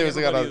everybody would say was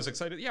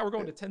excited. Yeah, we're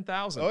going to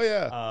 10,000. Oh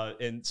yeah,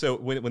 and so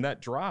when that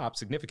dropped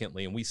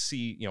significantly, and we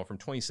see from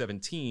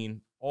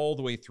 2017 all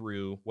the way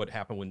through what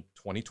happened in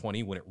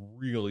 2020 when it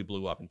really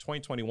blew up, in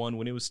 2021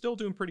 when it was still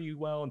doing pretty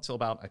well until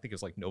about I think it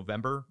was like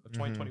November of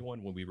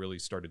 2021 when we really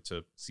started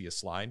to see a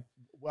slide.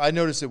 Well, I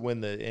noticed it when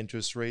the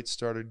interest rates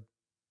started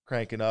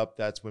cranking up.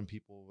 That's when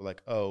people were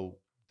like, oh,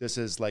 this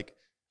is like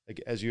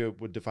as you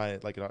would define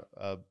it, like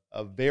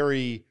a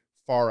very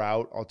far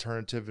out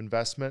alternative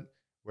investment,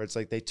 where it's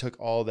like they took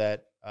all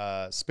that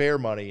spare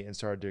money and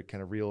started to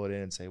kind of reel it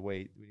in and say,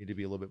 wait, we need to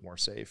be a little bit more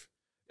safe.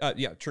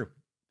 Yeah, true.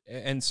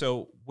 And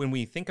so when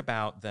we think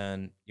about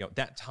then,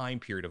 that time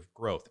period of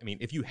growth, I mean,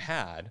 if you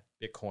had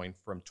Bitcoin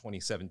from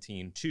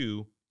 2017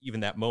 to even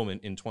that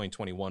moment in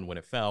 2021 when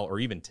it fell, or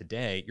even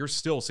today, you're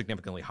still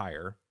significantly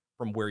higher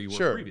from where you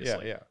were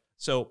previously. Yeah.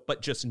 So,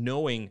 but just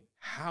knowing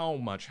how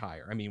much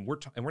higher, I mean,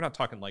 we're not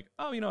talking like,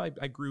 oh,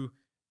 I grew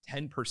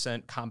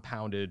 10%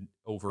 compounded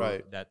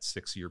over that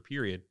 6-year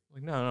period.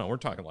 Like, no, we're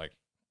talking like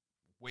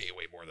way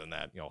more than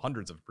that,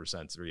 hundreds of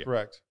percents.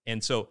 Correct.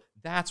 And so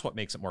that's what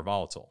makes it more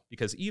volatile,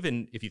 because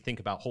even if you think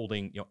about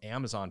holding,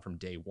 Amazon from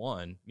day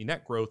one, I mean,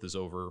 that growth is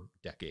over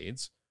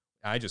decades.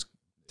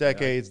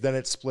 Then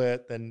it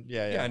split, then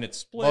and it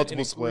split, multiple and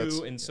it splits.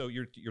 grew, and so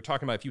you're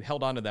talking about if you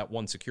held on to that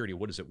one security,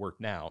 what is it worth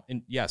now?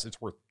 And yes, it's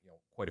worth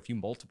quite a few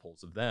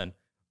multiples of then.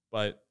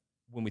 But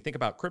when we think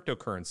about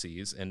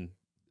cryptocurrencies, and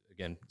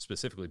again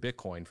specifically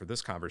Bitcoin for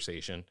this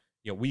conversation,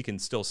 we can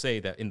still say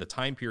that in the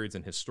time periods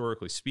and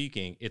historically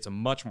speaking, it's a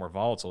much more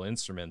volatile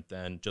instrument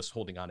than just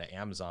holding on to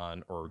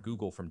Amazon or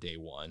Google from day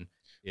one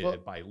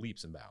by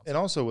leaps and bounds. And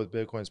also with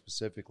Bitcoin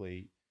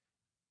specifically,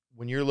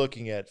 when you're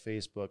looking at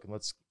Facebook, and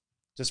let's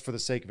just for the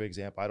sake of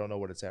example, I don't know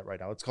what it's at right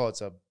now. Let's call it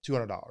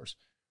 $200,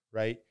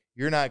 right?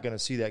 You're not going to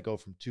see that go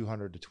from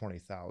 200 to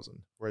 20,000.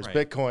 Whereas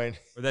Bitcoin,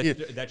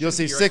 you'll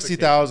see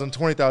 60,000,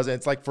 20,000.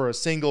 It's like for a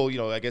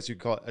single, I guess you'd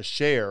call it a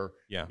share,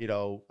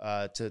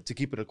 to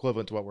keep it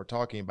equivalent to what we're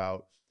talking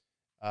about.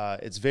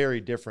 It's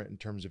very different in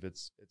terms of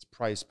its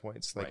price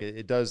points. Like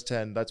it does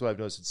tend, that's what I've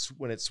noticed.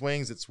 When it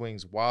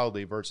swings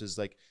wildly versus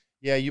like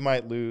yeah, you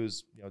might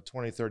lose,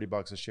 20,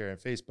 $30 a share in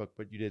Facebook,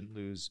 but you didn't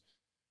lose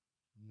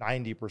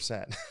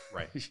 90%,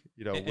 Right.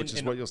 which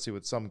is what you'll see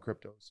with some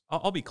cryptos.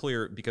 I'll be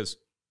clear, because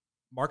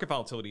market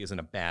volatility isn't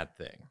a bad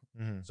thing.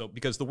 Mm-hmm. So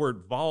because the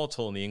word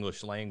volatile in the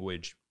English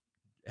language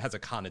has a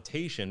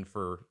connotation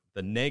for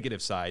the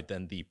negative side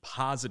than the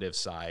positive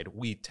side,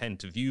 we tend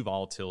to view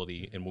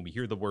volatility. And when we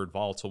hear the word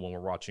volatile, when we're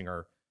watching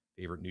our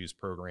favorite news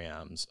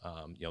programs,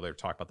 they're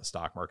talking about the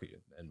stock market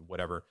and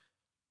whatever.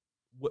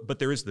 But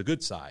there is the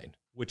good side,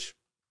 which,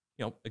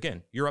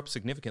 again, you're up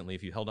significantly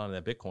if you held on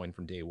to that Bitcoin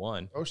from day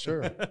one. Oh,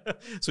 sure.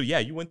 So yeah,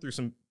 you went through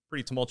some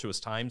pretty tumultuous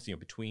times,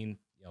 between,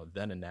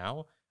 then and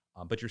now,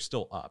 but you're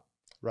still up.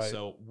 Right.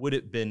 So would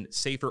it have been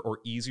safer or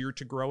easier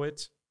to grow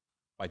it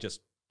by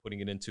just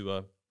putting it into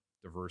a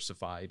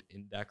diversified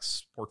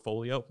index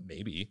portfolio?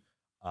 Maybe.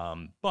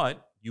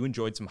 But you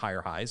enjoyed some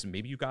higher highs, and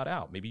maybe you got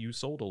out. Maybe you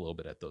sold a little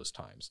bit at those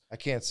times. I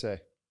can't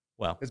say.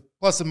 Well, it's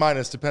plus and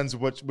minus, depends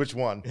which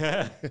one.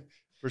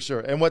 For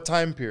sure. And what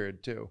time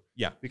period too.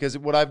 Yeah. Because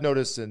what I've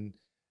noticed in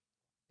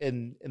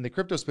the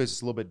crypto space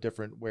is a little bit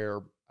different,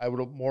 where I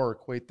would more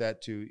equate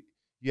that to,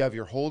 you have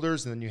your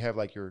holders and then you have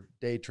like your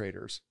day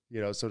traders,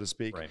 so to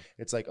speak. Right.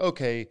 It's like,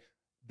 okay,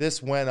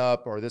 this went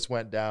up or this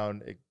went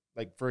down.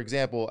 Like, for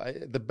example,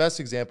 the best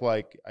example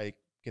I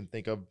can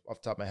think of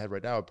off the top of my head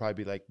right now would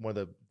probably be like one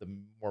of the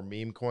more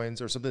meme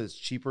coins, or something that's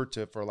cheaper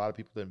for a lot of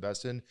people to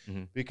invest in,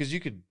 because you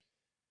could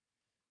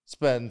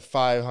spend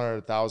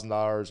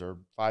 $500,000 or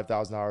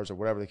 $5,000 or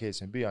whatever the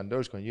case may be on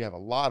Dogecoin. You have a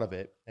lot of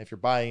it. And if you're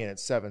buying it at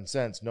 7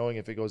 cents, knowing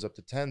if it goes up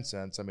to 10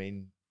 cents, I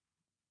mean,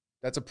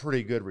 that's a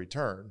pretty good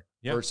return.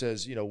 Yep.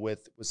 Versus,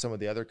 with some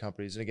of the other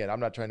companies. And again, I'm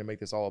not trying to make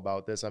this all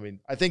about this. I mean,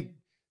 I think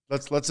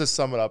let's just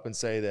sum it up and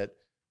say that,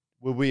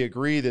 would we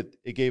agree that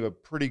it gave a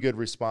pretty good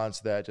response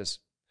to that? Just,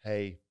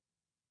 hey,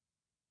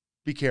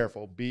 be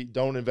careful.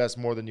 Don't invest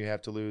more than you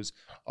have to lose.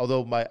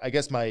 Although I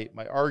guess my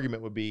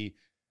argument would be,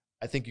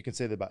 I think you can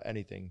say that about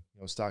anything,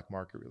 stock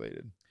market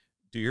related.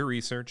 Do your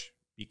research,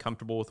 be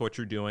comfortable with what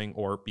you're doing,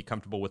 or be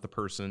comfortable with the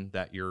person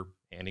that you're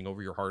handing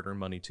over your hard-earned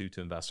money to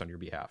invest on your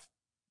behalf.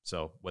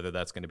 So whether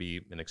that's going to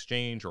be an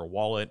exchange or a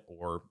wallet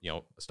or,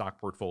 a stock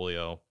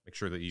portfolio, make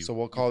sure that you... So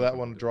we'll call that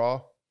one a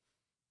draw?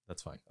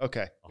 That's fine.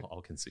 Okay.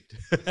 I'll concede.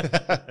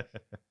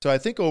 So I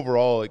think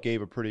overall it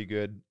gave a pretty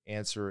good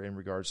answer in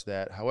regards to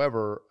that.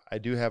 However, I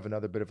do have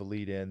another bit of a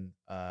lead in,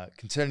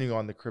 continuing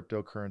on the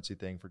cryptocurrency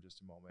thing for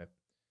just a moment.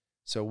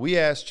 So we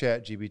asked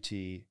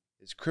ChatGPT,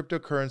 is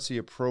cryptocurrency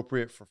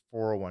appropriate for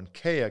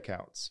 401k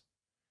accounts?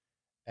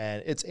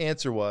 And its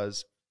answer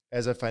was,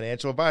 as a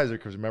financial advisor,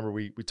 because remember,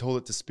 we told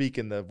it to speak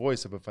in the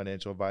voice of a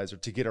financial advisor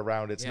to get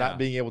around it's not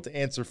being able to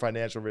answer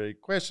financial related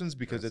questions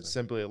because it's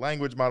simply a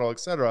language model,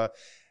 etc.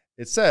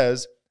 It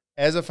says,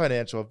 as a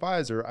financial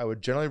advisor, I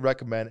would generally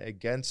recommend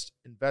against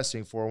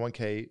investing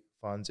 401k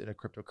funds in a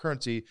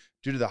cryptocurrency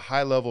due to the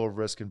high level of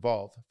risk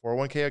involved.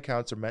 401k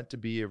accounts are meant to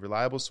be a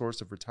reliable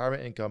source of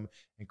retirement income,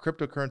 and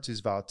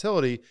cryptocurrency's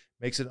volatility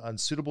makes it an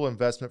unsuitable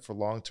investment for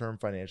long-term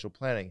financial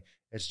planning.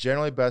 It's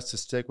generally best to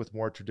stick with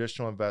more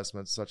traditional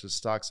investments such as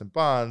stocks and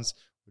bonds,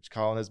 which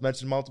Colin has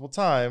mentioned multiple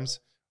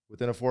times,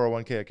 within a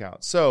 401k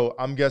account. So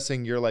I'm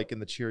guessing you're like in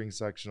the cheering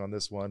section on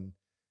this one.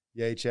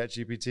 Yay,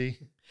 ChatGPT.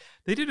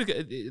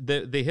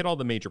 They hit all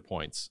the major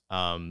points.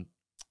 I'm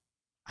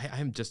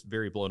just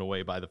very blown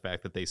away by the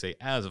fact that they say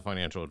as a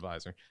financial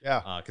advisor.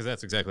 Yeah. Because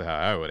that's exactly how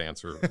I would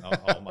answer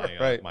all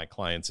my my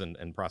clients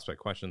and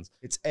prospect questions.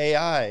 It's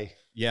AI.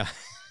 Yeah.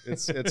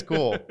 It's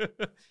cool.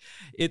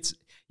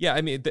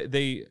 I mean,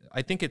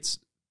 I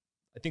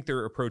think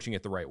they're approaching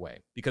it the right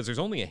way, because there's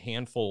only a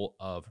handful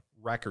of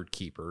record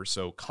keepers.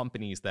 So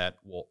companies that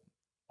will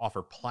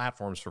offer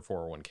platforms for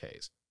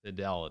 401ks,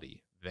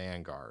 Fidelity,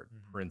 Vanguard,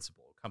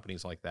 Principal,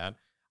 companies like that.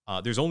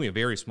 There's only a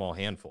very small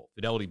handful,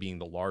 Fidelity being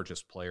the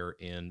largest player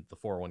in the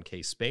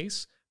 401k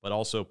space, but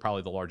also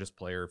probably the largest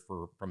player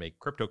from a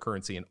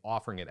cryptocurrency and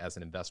offering it as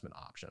an investment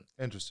option.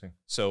 Interesting.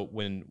 So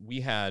when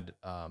we had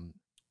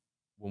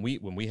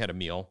when we had a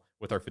meal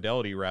with our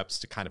Fidelity reps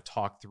to kind of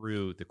talk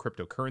through the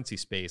cryptocurrency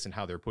space and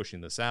how they're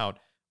pushing this out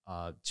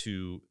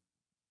to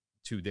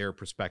their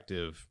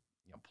prospective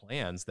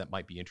plans that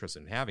might be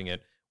interested in having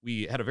it,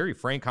 we had a very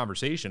frank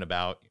conversation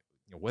about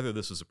whether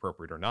this was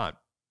appropriate or not.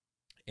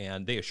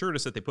 And they assured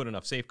us that they put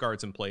enough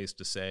safeguards in place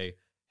to say,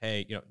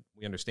 hey,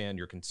 we understand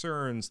your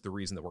concerns. The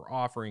reason that we're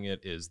offering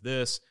it is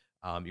this.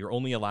 You're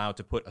only allowed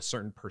to put a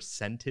certain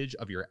percentage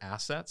of your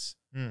assets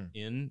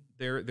in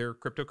their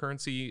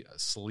cryptocurrency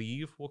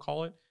sleeve, we'll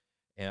call it.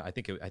 And I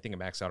think it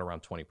maxed out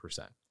around 20%.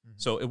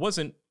 So it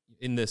wasn't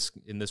in this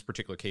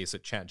particular case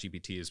that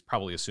ChatGPT is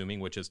probably assuming,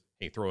 which is,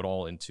 hey, throw it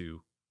all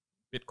into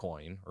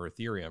Bitcoin or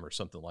Ethereum or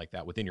something like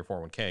that within your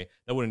 401k.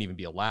 That wouldn't even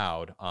be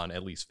allowed on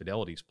at least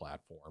Fidelity's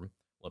platform,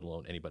 let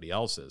alone anybody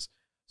else's.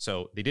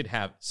 So they did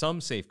have some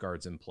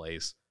safeguards in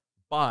place,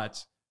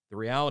 but the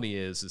reality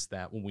is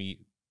that when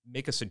we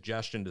make a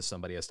suggestion to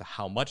somebody as to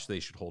how much they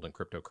should hold in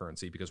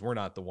cryptocurrency, because we're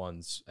not the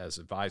ones as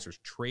advisors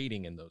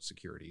trading in those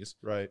securities,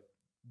 right?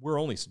 We're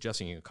only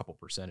suggesting a couple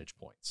percentage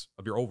points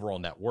of your overall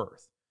net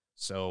worth.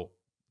 So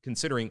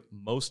considering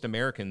most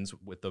Americans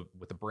with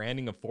the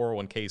branding of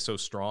 401k so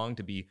strong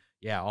to be,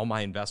 yeah, all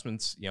my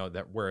investments, you know,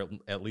 that where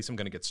at least I'm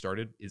going to get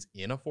started is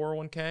in a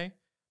 401k.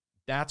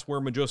 That's where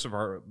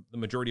the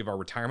majority of our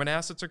retirement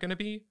assets are going to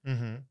be.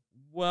 Mm-hmm.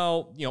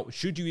 Well, you know,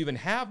 should you even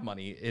have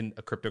money in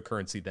a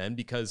cryptocurrency then?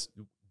 Because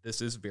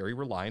this is very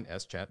reliant,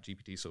 as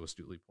ChatGPT so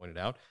astutely pointed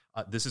out.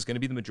 This is going to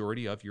be the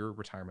majority of your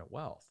retirement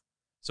wealth.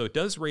 So it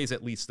does raise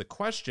at least the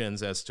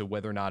questions as to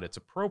whether or not it's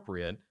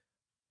appropriate.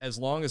 As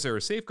long as there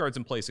are safeguards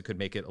in place, it could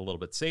make it a little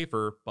bit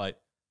safer.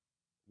 But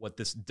what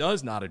this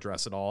does not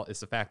address at all is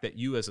the fact that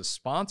you, as a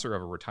sponsor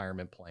of a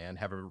retirement plan,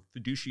 have a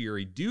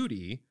fiduciary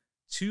duty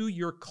to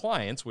your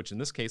clients, which in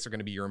this case are going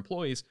to be your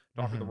employees,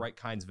 to offer the right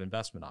kinds of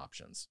investment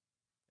options.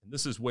 And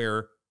this is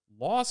where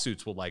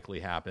lawsuits will likely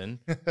happen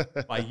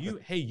by you.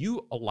 Hey,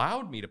 you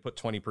allowed me to put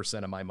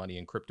 20% of my money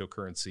in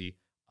cryptocurrency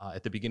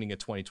at the beginning of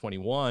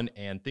 2021,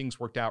 and things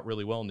worked out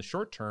really well in the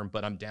short term,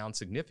 but I'm down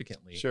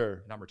significantly.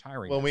 Sure. And I'm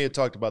retiring. Well, we had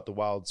talked about the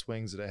wild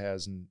swings that it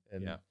has, and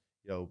Yeah.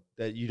 you know,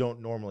 that you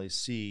don't normally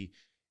see.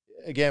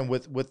 Again,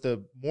 with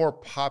the more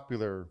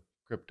popular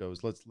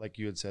cryptos, like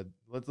you had said,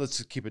 let's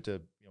just keep it to,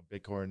 you know,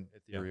 Bitcoin,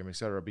 Ethereum, et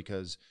cetera,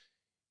 because,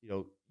 you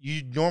know,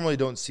 you normally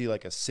don't see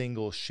like a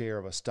single share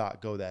of a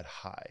stock go that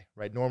high,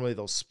 right? Normally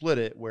they'll split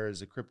it,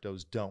 whereas the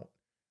cryptos don't,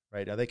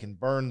 right? Now they can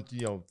burn,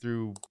 you know,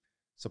 through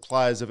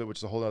supplies of it, which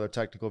is a whole other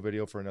technical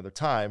video for another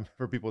time.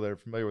 For people that are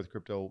familiar with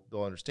crypto,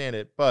 they'll understand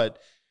it, but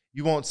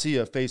you won't see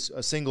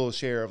a single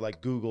share of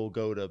like Google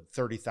go to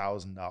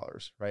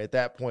 $30,000, right? At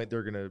that point,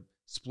 they're going to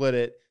split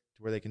it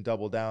to where they can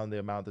double down the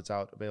amount that's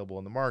out available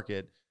in the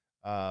market.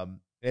 And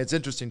it's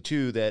interesting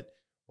too that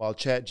while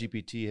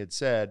ChatGPT had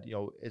said, you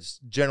know, it's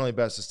generally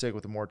best to stick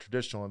with the more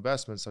traditional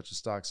investments such as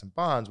stocks and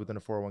bonds within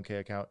a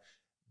 401k account,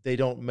 they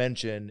don't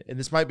mention, and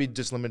this might be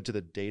just limited to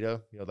the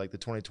data, you know, like the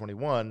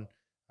 2021,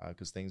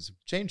 because things have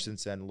changed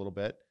since then a little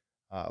bit,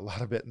 a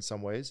lot of it in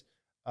some ways,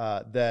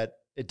 that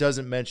it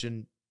doesn't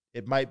mention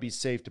it might be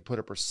safe to put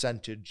a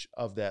percentage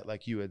of that,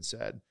 like you had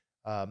said.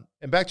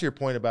 And back to your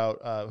point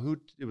about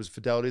it was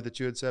Fidelity that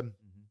you had said.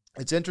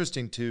 Mm-hmm. It's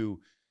interesting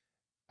too.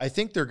 I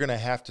think they're going to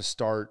have to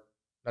start,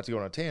 not to go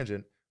on a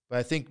tangent, but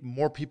I think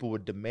more people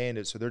would demand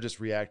it. So they're just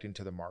reacting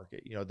to the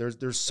market. You know,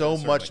 there's so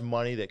much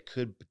money that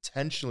could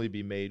potentially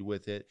be made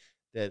with it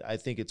that I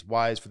think it's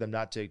wise for them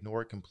not to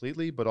ignore it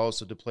completely, but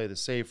also to play the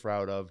safe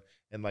route of,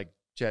 and like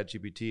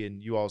ChatGPT,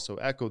 and you also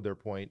echoed their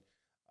point,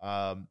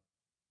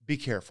 be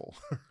careful,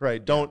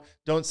 right? Don't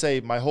say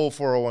my whole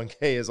 401k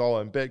is all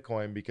in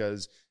Bitcoin,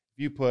 because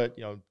if you put,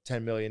 you know,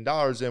 $10 million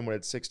in when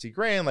it's 60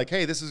 grand, like,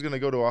 hey, this is going to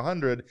go to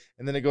 100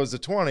 and then it goes to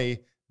 20,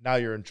 now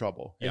you're in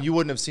trouble. Yeah. And you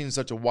wouldn't have seen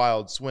such a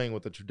wild swing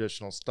with a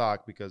traditional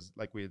stock because,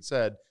 like we had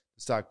said,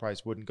 the stock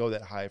price wouldn't go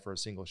that high for a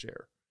single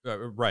share.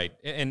 Right.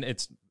 And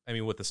it's, I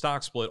mean, with the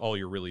stock split, all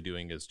you're really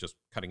doing is just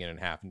cutting it in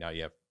half, and now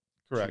you have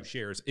two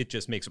shares. It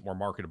just makes it more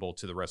marketable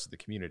to the rest of the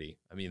community.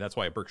 I mean, that's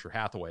why Berkshire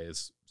Hathaway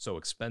is so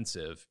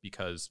expensive,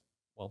 because,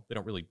 well, they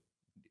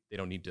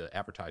don't need to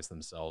advertise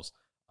themselves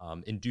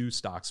and do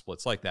stock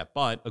splits like that.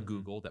 But a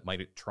Google that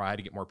might try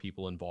to get more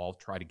people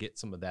involved, try to get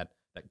some of that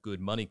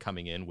good money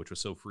coming in, which was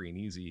so free and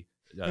easy,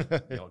 you know,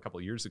 a couple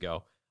of years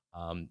ago,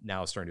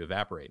 now is starting to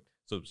evaporate.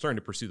 So starting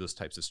to pursue those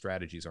types of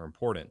strategies are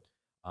important.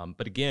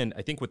 But again,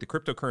 I think with the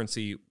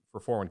cryptocurrency for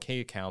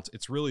 401k accounts,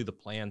 it's really the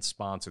plan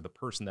sponsor, the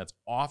person that's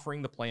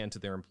offering the plan to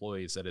their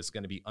employees, that is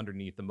going to be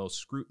underneath the most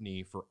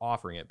scrutiny for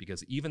offering it.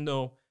 Because even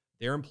though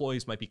their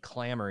employees might be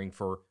clamoring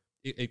for,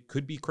 it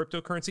could be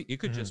cryptocurrency, it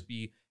could just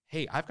be,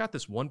 hey, I've got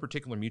this one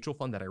particular mutual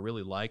fund that I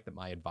really like that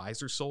my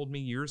advisor sold me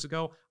years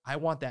ago. I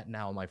want that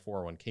now in my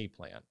 401k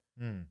plan.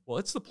 Well,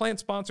 it's the plan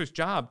sponsor's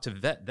job to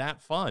vet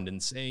that fund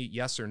and say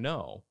yes or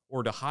no,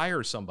 or to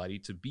hire somebody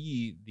to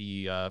be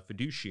the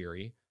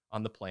fiduciary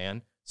on the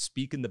plan,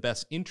 speak in the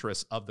best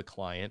interests of the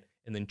client,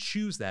 and then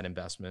choose that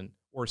investment,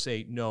 or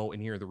say no,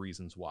 and here are the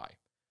reasons why.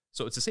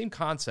 So it's the same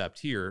concept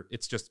here.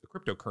 It's just a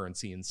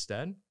cryptocurrency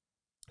instead.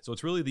 So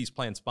it's really these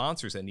plan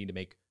sponsors that need to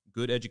make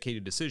good,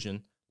 educated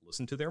decision,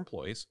 listen to their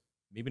employees,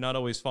 maybe not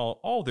always follow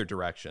all their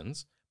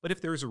directions, but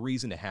if there's a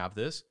reason to have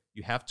this,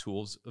 you have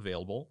tools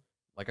available.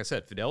 Like I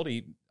said,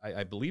 Fidelity,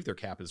 I believe their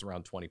cap is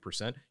around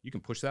 20%. You can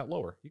push that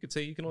lower. You could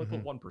say you can only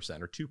put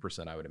 1% or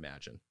 2%, I would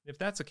imagine. If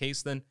that's the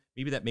case, then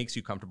maybe that makes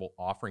you comfortable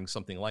offering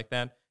something like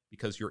that,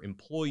 because your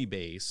employee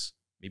base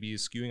maybe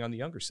is skewing on the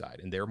younger side,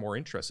 and they're more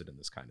interested in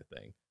this kind of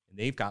thing. And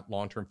they've got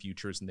long-term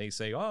futures, and they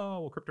say, oh,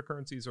 well,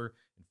 cryptocurrencies are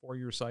in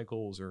 4-year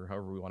cycles, or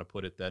however we want to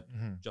put it, that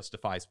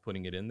justifies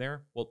putting it in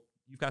there. Well,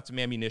 you've got some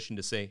ammunition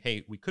to say,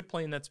 hey, we could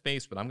play in that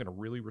space, but I'm going to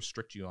really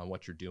restrict you on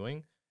what you're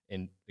doing.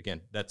 And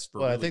again, that's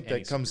for I think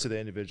that comes to the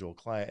individual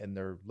client and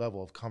their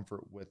level of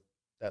comfort with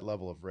that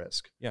level of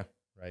risk. Yeah.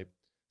 Right.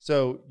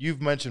 So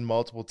you've mentioned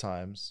multiple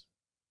times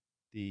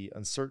the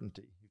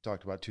uncertainty. You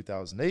talked about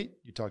 2008.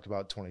 You talked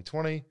about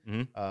 2020.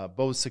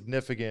 Both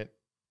significant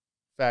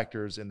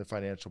factors in the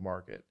financial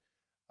market.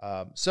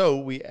 So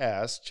we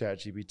asked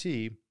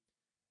ChatGPT,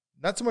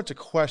 not so much a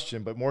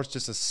question, but more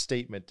just a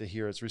statement to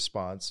hear its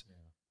response,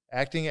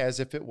 acting as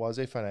if it was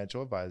a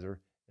financial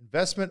advisor.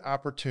 Investment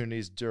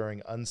opportunities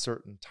during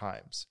uncertain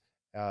times.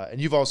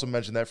 And you've also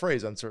mentioned that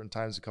phrase uncertain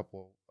times a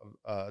couple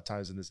of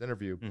times in this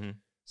interview. Mm-hmm.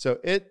 So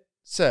it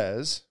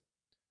says,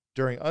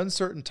 during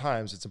uncertain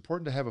times, it's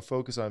important to have a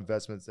focus on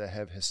investments that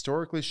have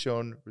historically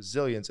shown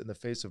resilience in the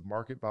face of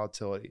market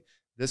volatility.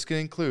 This can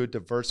include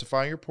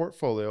diversifying your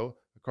portfolio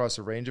across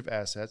a range of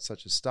assets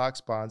such as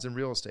stocks, bonds, and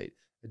real estate.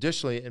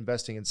 Additionally,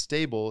 investing in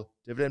stable,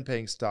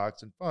 dividend-paying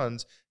stocks and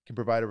funds can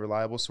provide a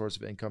reliable source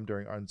of income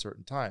during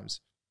uncertain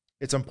times.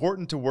 It's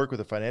important to work with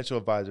a financial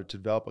advisor to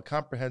develop a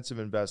comprehensive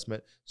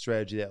investment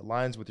strategy that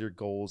aligns with your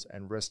goals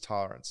and risk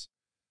tolerance.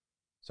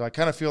 So I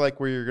kind of feel like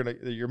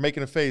you're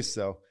making a face,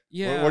 though.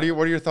 Yeah. What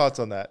are your thoughts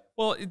on that?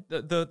 Well,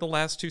 the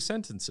last two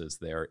sentences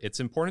there. It's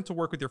important to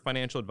work with your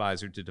financial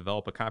advisor to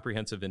develop a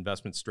comprehensive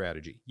investment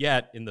strategy.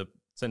 Yet, in the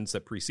sentence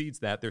that precedes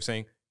that, they're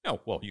saying, no,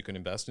 well, you can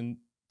invest in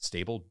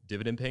stable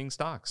dividend-paying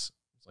stocks.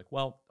 It's like,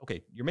 well,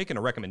 okay, you're making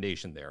a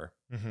recommendation there.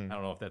 Mm-hmm. I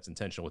don't know if that's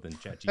intentional within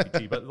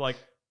ChatGPT, but like,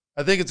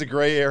 I think it's a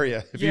gray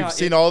area. If you've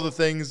seen all the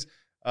things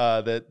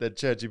that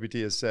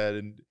ChatGPT has said,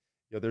 and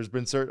there's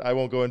been certain, I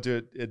won't go into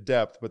it in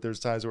depth, but there's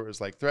times where it's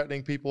like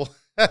threatening people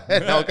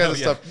and all kinds of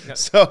stuff. Yeah.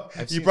 So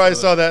you probably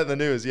saw that in the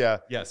news. Yeah.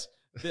 Yes.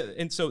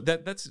 And so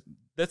that's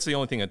the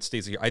only thing that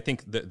stays here. I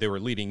think that they were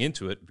leading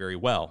into it very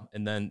well.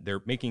 And then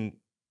they're making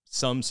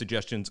some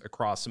suggestions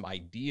across some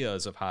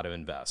ideas of how to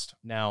invest.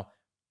 Now,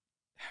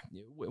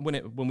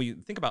 when we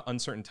think about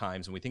uncertain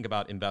times and we think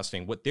about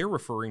investing, what they're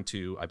referring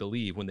to, I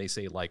believe, when they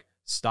say like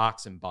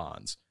stocks and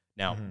bonds,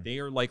 now, they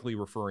are likely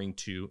referring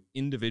to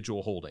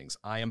individual holdings.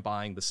 I am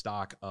buying the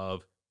stock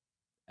of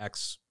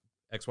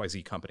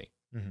XYZ company.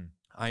 Mm-hmm.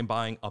 I'm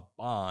buying a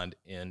bond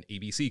in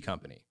ABC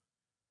company.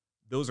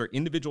 Those are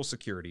individual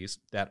securities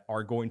that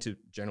are going to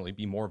generally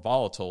be more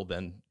volatile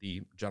than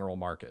the general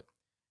market.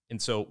 And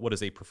so what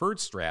is a preferred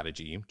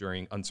strategy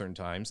during uncertain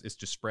times is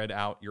to spread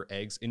out your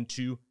eggs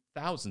into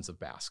thousands of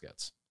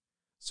baskets.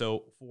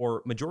 So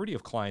for majority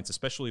of clients,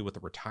 especially with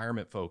a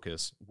retirement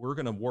focus, we're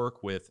going to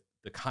work with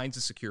the kinds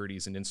of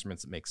securities and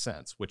instruments that make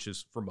sense, which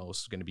is for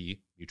most going to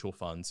be mutual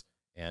funds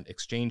and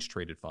exchange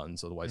traded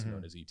funds, otherwise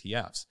known as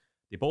ETFs.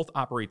 They both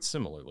operate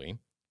similarly.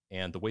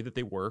 And the way that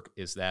they work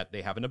is that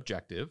they have an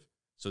objective.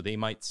 So they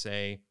might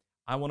say,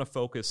 I want to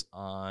focus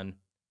on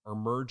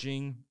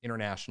emerging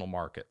international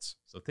markets.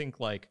 So think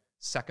like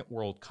second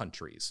world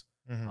countries.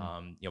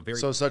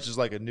 So such as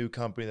like a new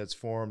company that's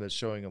formed that's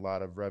showing a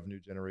lot of revenue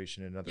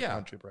generation in another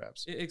country,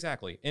 perhaps.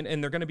 Exactly.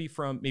 And they're going to be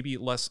from maybe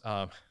less,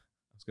 I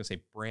was going to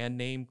say brand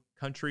name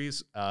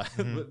countries. If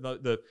you're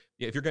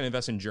going to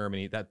invest in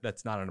Germany,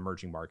 that's not an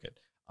emerging market.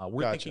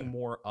 We're thinking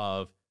more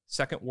of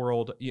second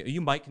world.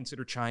 You might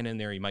consider China in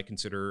there. You might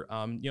consider,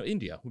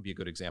 India would be a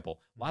good example.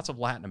 Lots of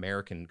Latin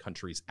American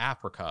countries,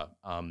 Africa,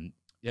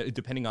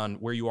 depending on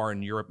where you are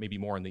in Europe, maybe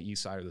more on the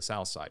east side or the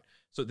south side.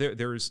 So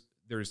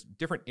there's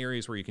different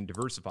areas where you can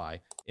diversify.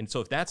 And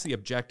so if that's the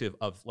objective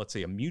of, let's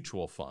say, a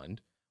mutual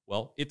fund,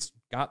 well, it's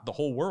got the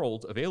whole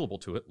world available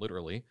to it,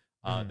 literally,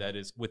 that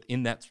is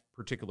within that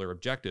particular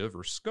objective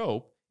or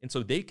scope. And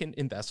so they can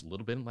invest a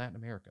little bit in Latin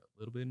America, a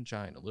little bit in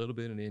China, a little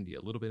bit in India,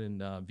 a little bit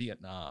in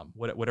Vietnam,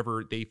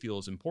 whatever they feel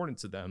is important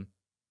to them.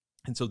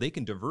 And so they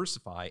can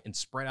diversify and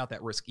spread out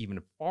that risk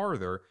even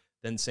farther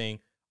than saying,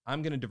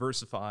 I'm going to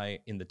diversify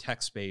in the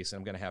tech space and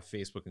I'm going to have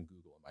Facebook and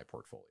Google in my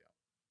portfolio.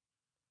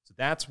 So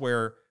that's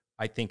where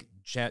I think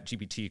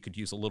ChatGPT could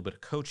use a little bit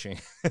of coaching,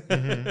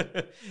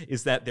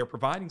 is that they're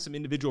providing some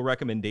individual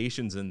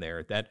recommendations in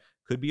there that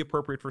could be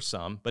appropriate for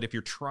some. But if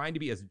you're trying to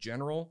be as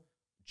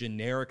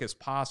generic as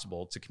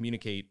possible to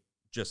communicate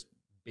just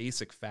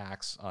basic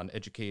facts on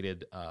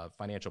educated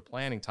financial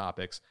planning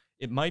topics,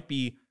 it might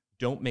be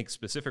don't make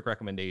specific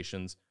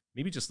recommendations.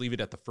 Maybe just leave it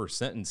at the first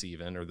sentence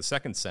even, or the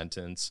second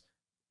sentence,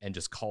 and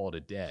just call it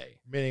a day.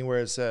 Meaning where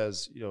it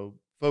says,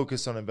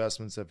 focus on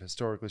investments that have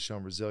historically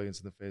shown resilience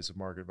in the face of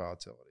market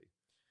volatility.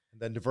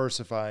 And then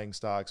diversifying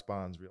stocks,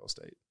 bonds, real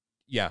estate.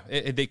 Yeah,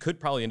 they could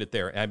probably end it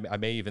there. I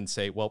may even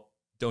say, well,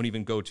 don't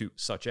even go to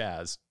such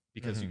as,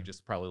 because you could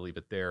just probably leave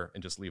it there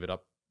and just leave it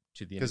up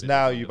to the because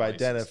now you've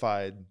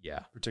identified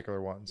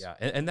particular ones. Yeah,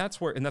 and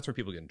that's where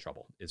people get in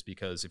trouble, is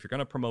because if you're going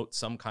to promote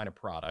some kind of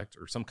product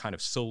or some kind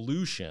of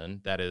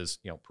solution that is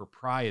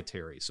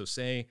proprietary. So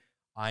say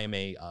I am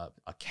a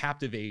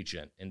captive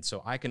agent, and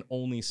so I can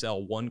only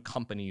sell one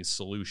company's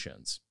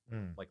solutions,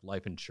 like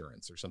life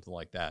insurance or something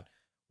like that.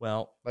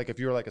 Well, like if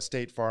you're like a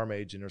State Farm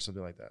agent or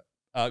something like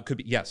that. Could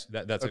be, yes.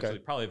 That's actually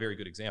probably a very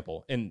good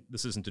example. And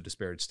this isn't to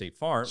disparage State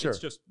Farm. Sure. It's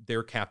just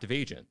they're captive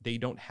agent. They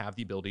don't have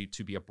the ability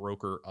to be a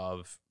broker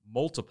of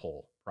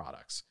multiple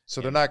products.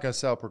 So they're not going to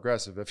sell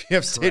Progressive if you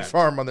have State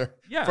Farm on their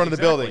front of the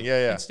building.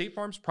 Yeah. And State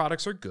Farm's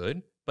products are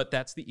good, but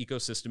that's the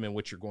ecosystem in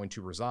which you're going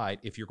to reside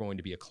if you're going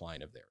to be a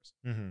client of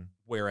theirs.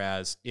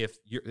 Whereas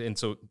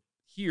so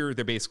here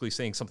they're basically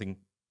saying something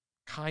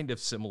kind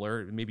of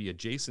similar, maybe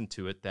adjacent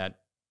to it, that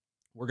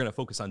we're going to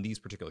focus on these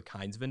particular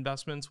kinds of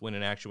investments, when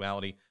in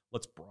actuality,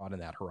 let's broaden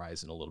that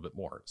horizon a little bit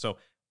more. So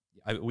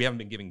we haven't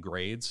been giving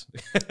grades.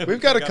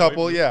 We've got a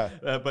couple,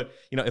 but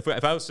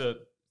if I was to,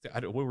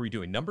 what were we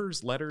doing?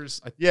 Numbers,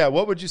 letters?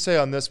 What would you say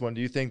on this one?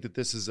 Do you think that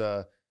this is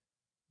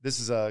This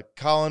is a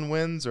Colin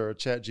wins or a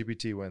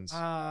ChatGPT wins?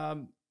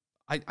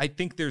 I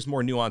think there's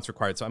more nuance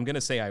required, so I'm going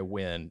to say I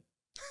win.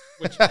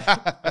 Which,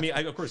 I mean,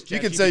 of course, you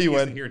can say you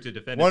win. Here to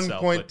defend One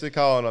itself, point to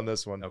Colin on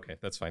this one. Okay,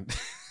 that's fine.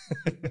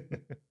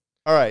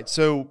 All right,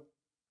 so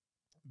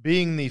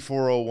being the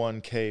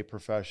 401k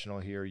professional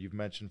here, you've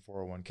mentioned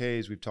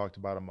 401ks. We've talked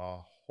about them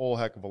a whole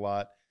heck of a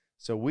lot.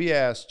 So we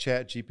asked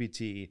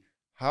ChatGPT,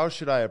 how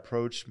should I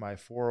approach my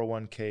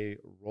 401k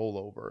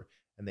rollover?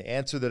 And the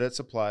answer that it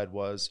supplied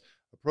was,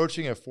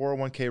 approaching a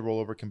 401k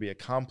rollover can be a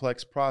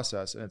complex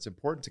process, and it's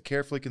important to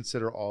carefully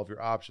consider all of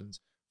your options.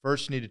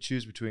 First, you need to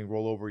choose between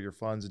rollover your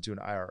funds into an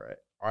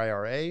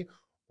IRA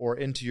or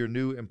into your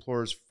new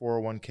employer's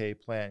 401k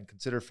plan.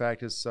 Consider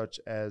factors such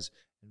as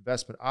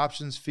investment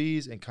options,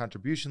 fees, and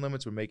contribution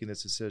limits when making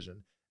this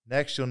decision.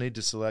 Next, you'll need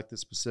to select the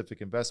specific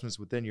investments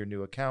within your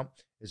new account.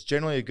 It's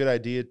generally a good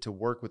idea to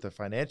work with a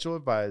financial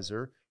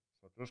advisor,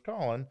 such as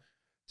Colin,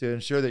 to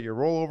ensure that your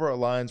rollover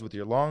aligns with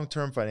your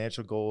long-term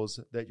financial goals,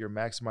 that you're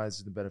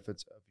maximizing the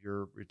benefits of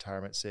your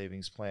retirement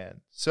savings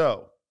plan.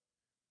 So,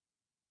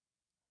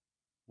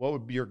 what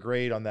would your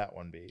grade on that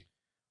one be?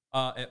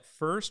 At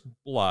first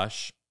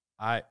blush,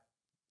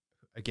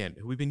 again,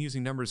 we've been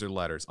using numbers or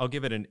letters. I'll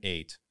give it an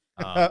 8.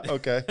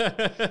 Okay.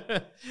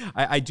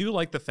 I do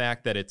like the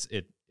fact that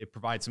it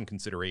provides some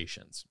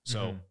considerations.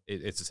 So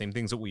it's the same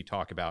things that we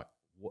talk about.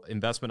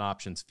 Investment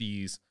options,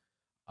 fees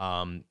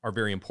are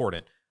very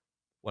important.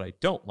 What I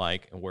don't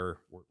like, and we're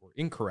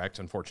incorrect,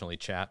 unfortunately,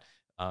 chat,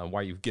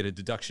 why you get a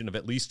deduction of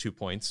at least 2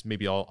 points.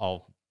 Maybe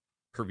I'll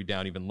curve you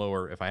down even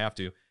lower if I have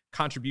to.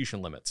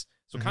 Contribution limits.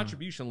 So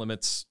contribution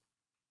limits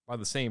are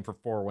the same for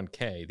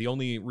 401k. The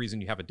only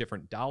reason you have a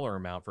different dollar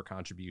amount for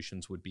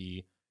contributions would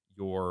be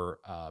your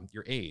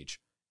age.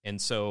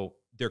 And so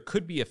there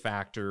could be a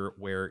factor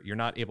where you're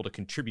not able to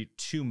contribute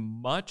too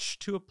much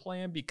to a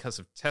plan because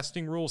of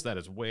testing rules. That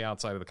is way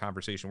outside of the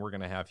conversation we're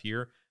going to have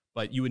here,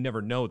 but you would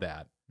never know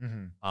that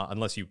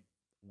unless you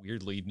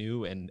weirdly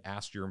knew and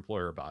asked your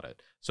employer about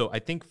it. So I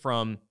think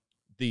from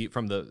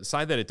the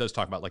side that it does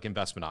talk about, like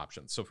investment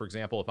options. So for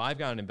example, if I've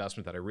got an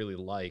investment that I really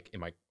like in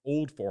my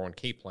old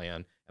 401k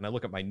plan, and I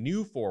look at my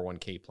new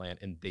 401k plan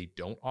and they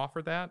don't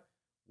offer that,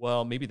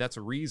 well, maybe that's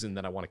a reason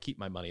that I want to keep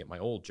my money at my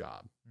old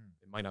job.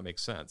 It might not make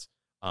sense.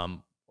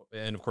 And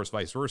of course,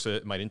 vice versa,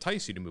 it might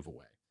entice you to move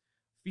away.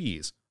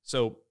 Fees.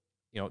 So,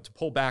 to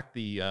pull back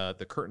the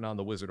curtain on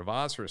the Wizard of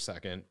Oz for a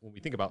second, when we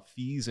think about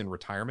fees and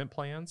retirement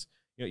plans,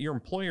 your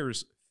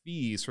employer's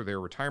fees for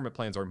their retirement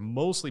plans are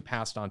mostly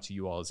passed on to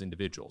you all as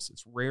individuals.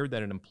 It's rare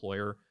that an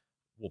employer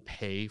will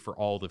pay for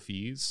all the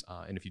fees.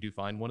 And if you do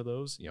find one of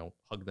those,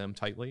 hug them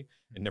tightly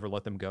and never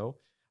let them go.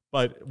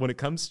 But when it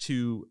comes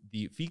to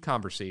the fee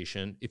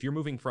conversation, if you're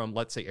moving from,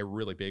 let's say, a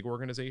really big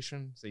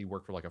organization, say you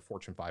work for like a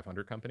Fortune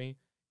 500 company,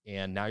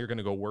 and now you're going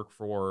to go work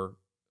for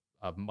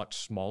a much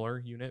smaller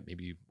unit,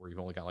 maybe where you've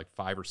only got like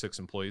 5 or 6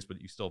 employees,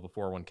 but you still have a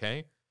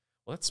 401k,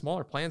 well, that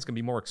smaller plan's going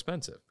to be more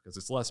expensive because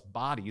it's less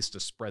bodies to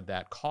spread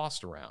that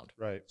cost around.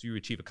 Right. So you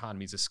achieve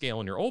economies of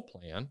scale in your old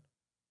plan,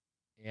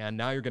 and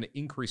now you're going to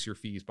increase your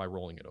fees by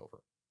rolling it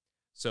over.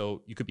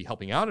 So you could be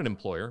helping out an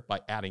employer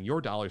by adding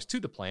your dollars to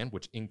the plan,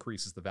 which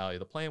increases the value of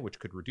the plan, which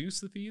could reduce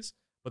the fees,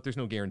 but there's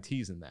no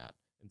guarantees in that.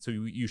 And so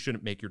you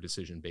shouldn't make your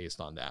decision based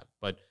on that.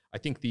 But I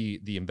think the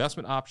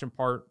investment option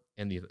part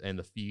and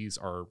the fees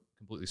are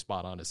completely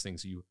spot on as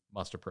things you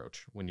must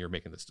approach when you're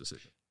making this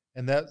decision.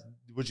 And that,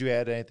 would you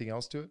add anything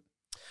else to it?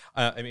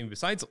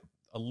 Besides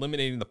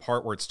eliminating the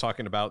part where it's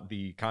talking about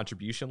the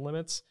contribution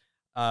limits,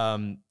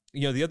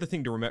 the other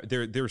thing to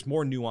remember, there's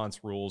more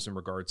nuanced rules in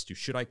regards to,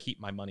 should I keep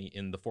my money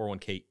in the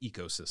 401k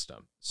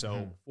ecosystem?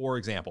 So, for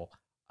example,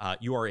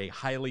 you are a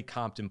highly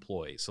comped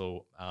employee.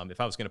 So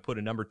if I was going to put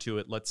a number to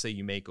it, let's say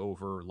you make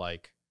over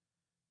like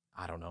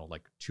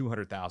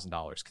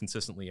 $200,000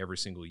 consistently every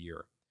single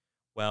year.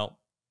 Well,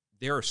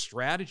 there are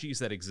strategies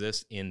that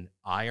exist in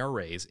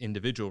IRAs,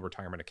 individual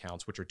retirement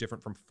accounts, which are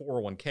different from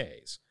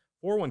 401ks.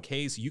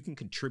 401ks, you can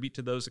contribute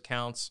to those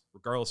accounts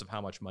regardless of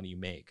how much money you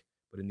make.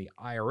 But in the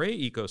IRA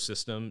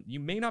ecosystem, you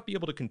may not be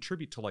able to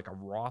contribute to like a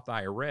Roth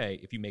IRA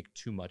if you make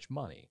too much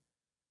money.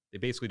 They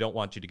basically don't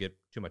want you to get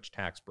too much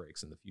tax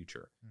breaks in the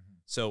future.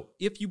 So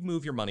if you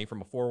move your money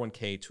from a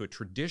 401k to a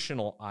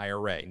traditional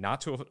IRA,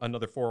 not to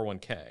another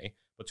 401k,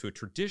 but to a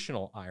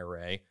traditional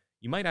IRA,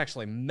 you might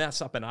actually mess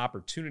up an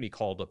opportunity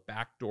called a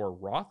backdoor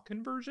Roth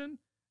conversion.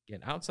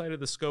 Again, outside of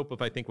the scope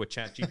of, I think, what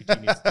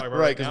ChatGPT needs to talk about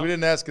right, because we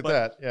didn't ask it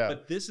that. Yeah.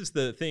 But this is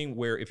the thing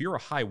where if you're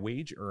a high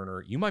wage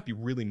earner, you might be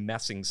really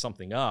messing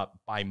something up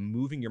by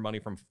moving your money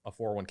from a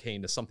 401k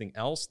into something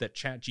else that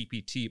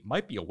ChatGPT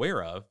might be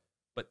aware of,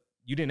 but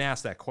you didn't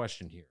ask that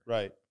question here.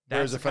 Right.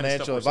 Whereas a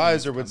financial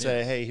advisor would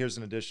say, hey, here's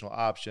an additional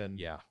option.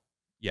 Yeah.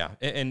 Yeah.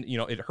 And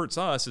it hurts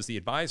us as the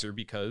advisor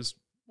because,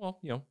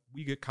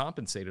 we get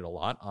compensated a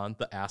lot on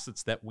the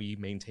assets that we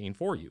maintain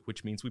for you,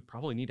 which means we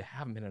probably need to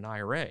have them in an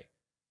IRA.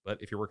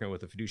 But if you're working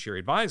with a fiduciary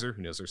advisor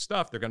who knows their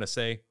stuff, they're going to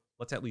say,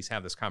 let's at least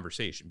have this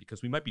conversation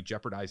because we might be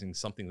jeopardizing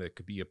something that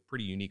could be a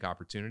pretty unique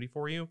opportunity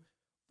for you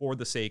for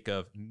the sake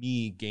of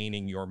me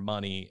gaining your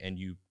money and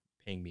you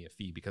paying me a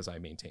fee because I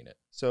maintain it.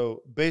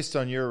 So based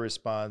on your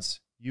response,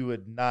 you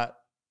would not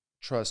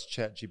trust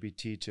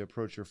ChatGPT to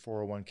approach your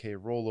 401k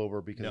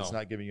rollover because it's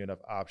not giving you enough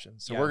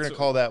options. So we're going to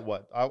call that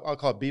what? I'll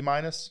call it B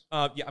minus.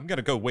 Yeah, I'm going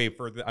to go way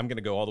further. I'm going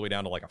to go all the way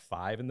down to like a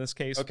 5 in this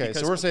case. Okay,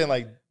 so we're saying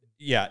like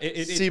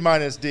C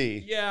minus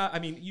D. Yeah, I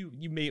mean,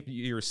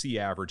 you're a C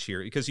average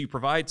here because you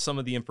provide some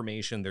of the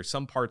information. There's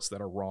some parts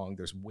that are wrong.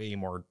 There's way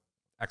more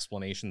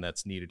explanation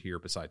that's needed here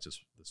besides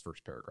just this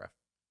first paragraph.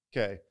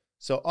 Okay,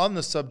 so on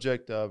the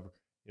subject of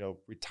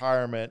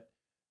retirement,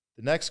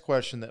 the next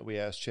question that we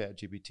ask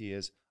ChatGPT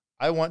is,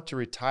 I want to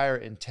retire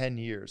in 10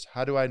 years.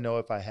 How do I know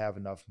if I have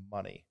enough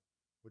money?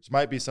 Which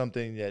might be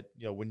something that,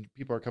 when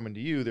people are coming to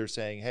you, they're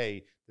saying,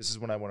 hey, this is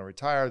when I want to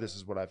retire. This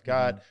is what I've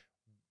got.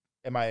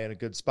 Mm-hmm. Am I in a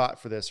good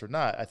spot for this or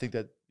not? I think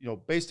that,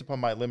 based upon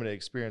my limited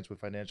experience with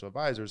financial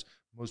advisors,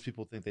 most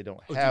people think they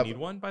don't have. Do you need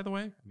one, by the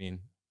way? I mean,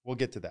 we'll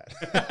get to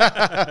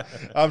that.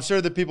 I'm sure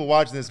that people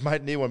watching this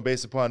might need one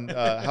based upon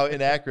how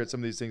inaccurate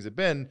some of these things have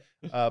been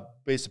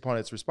based upon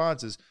its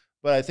responses.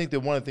 But I think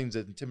that one of the things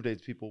that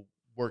intimidates people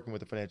working with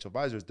the financial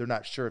advisors, they're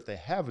not sure if they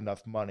have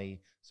enough money.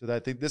 So that I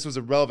think this was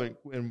irrelevant.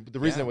 And the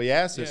reason that we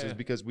asked this is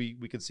because we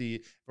could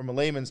see from a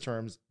layman's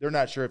terms, they're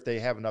not sure if they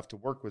have enough to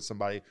work with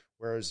somebody.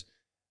 Whereas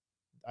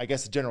I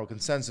guess the general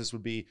consensus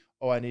would be,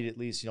 I need at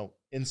least,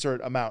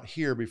 insert amount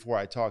here before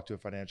I talk to a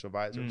financial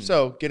advisor.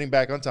 So getting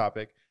back on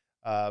topic,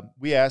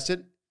 we asked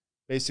it,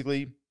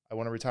 basically, I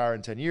want to retire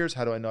in 10 years.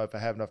 How do I know if I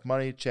have enough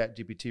money?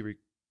 ChatGPT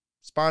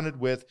responded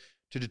with,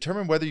 to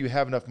determine whether you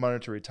have enough money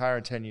to retire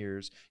in 10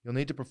 years, you'll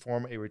need to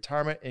perform a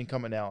retirement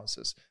income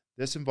analysis.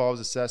 This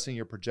involves assessing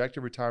your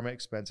projected retirement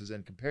expenses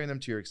and comparing them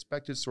to your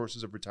expected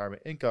sources of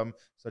retirement income,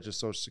 such as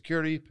Social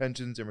Security,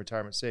 pensions, and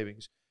retirement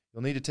savings.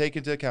 You'll need to take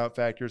into account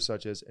factors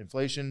such as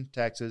inflation,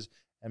 taxes,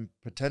 and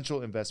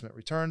potential investment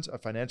returns. A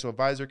financial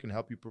advisor can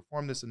help you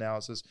perform this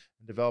analysis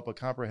and develop a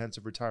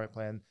comprehensive retirement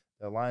plan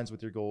that aligns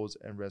with your goals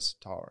and risk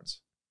tolerance.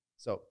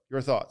 So,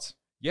 your thoughts?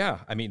 Yeah,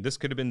 I mean, this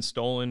could have been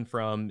stolen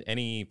from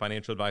any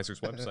financial advisor's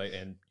website,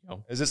 and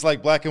is this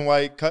like black and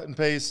white, cut and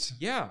paste?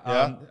 Yeah.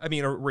 I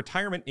mean, a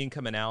retirement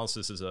income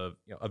analysis is a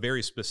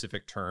very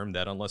specific term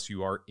that, unless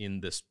you are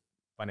in this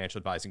financial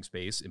advising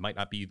space, it might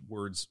not be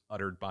words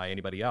uttered by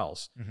anybody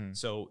else. Mm-hmm.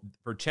 So,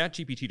 for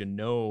ChatGPT to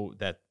know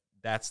that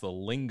that's the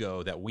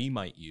lingo that we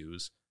might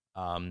use,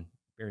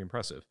 very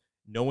impressive.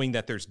 Knowing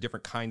that there's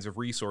different kinds of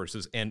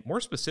resources, and more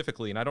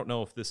specifically, and I don't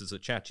know if this is a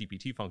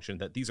ChatGPT function,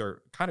 that these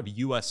are kind of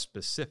U.S.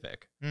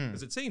 specific,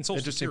 because it's saying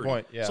Social Security.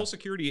 Point, yeah. Social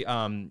Security.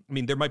 I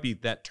mean, there might be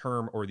that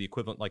term or the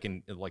equivalent, like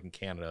in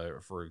Canada,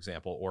 for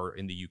example, or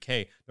in the UK.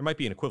 There might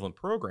be an equivalent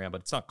program,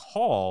 but it's not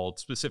called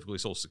specifically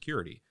Social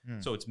Security.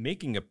 So it's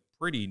making a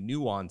pretty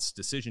nuanced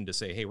decision to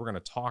say, hey, we're going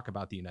to talk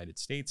about the United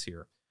States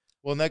here.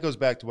 Well, and that goes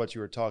back to what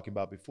you were talking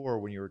about before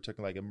when you were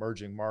talking like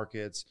emerging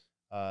markets.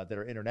 That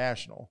are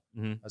international.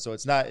 Mm-hmm. So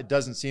it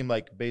doesn't seem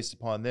like based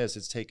upon this,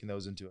 it's taking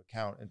those into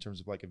account in terms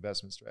of like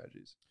investment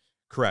strategies.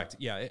 Correct.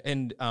 Yeah.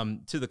 And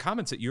to the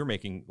comments that you're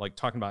making, like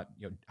talking about,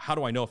 how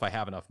do I know if I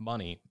have enough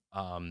money?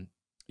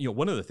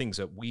 One of the things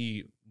that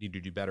we need to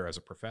do better as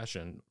a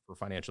profession for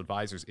financial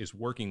advisors is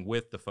working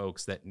with the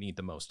folks that need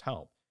the most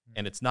help. Mm-hmm.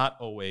 And it's not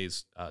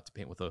always, to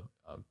paint with a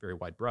very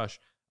wide brush,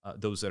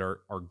 those that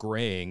are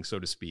graying, so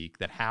to speak,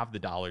 that have the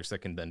dollars that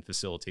can then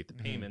facilitate the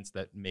payments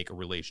that make a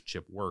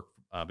relationship work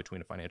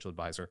between a financial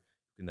advisor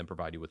who can then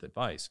provide you with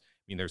advice.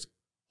 I mean, there's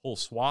whole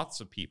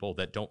swaths of people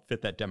that don't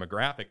fit that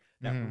demographic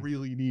that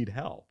really need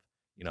help.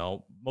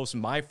 Most of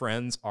my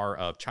friends are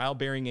of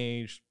childbearing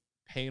age,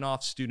 paying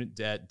off student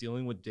debt,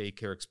 dealing with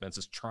daycare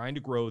expenses, trying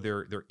to grow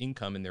their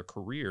income in their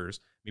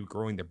careers, maybe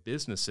growing their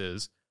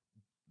businesses.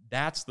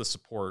 That's the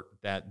support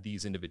that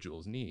these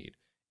individuals need.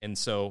 And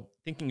so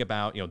thinking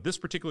about, this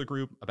particular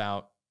group,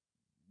 about,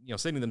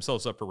 setting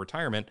themselves up for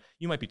retirement,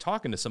 you might be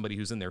talking to somebody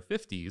who's in their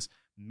 50s.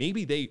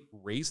 Maybe they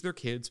raised their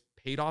kids,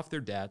 paid off their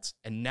debts,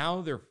 and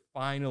now they're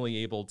finally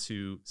able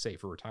to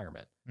save for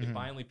retirement. They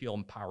finally feel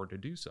empowered to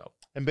do so.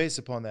 And based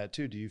upon that,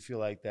 too, do you feel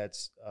like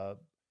that's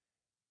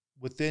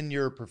within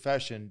your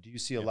profession, do you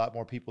see a lot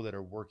more people that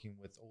are working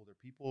with older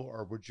people,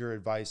 or would your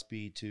advice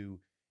be to,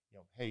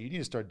 hey, you need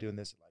to start doing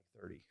this at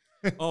like 30?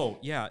 Oh,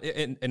 yeah.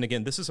 And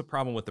again, this is a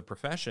problem with the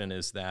profession,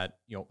 is that,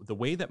 the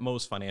way that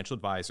most financial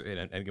advisors,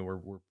 and again, we're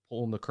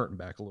pulling the curtain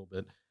back a little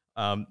bit.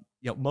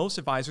 Most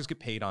advisors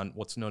get paid on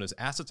what's known as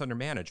assets under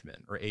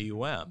management, or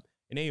AUM.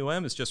 And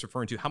AUM is just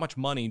referring to how much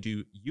money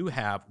do you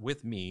have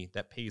with me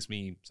that pays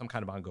me some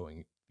kind of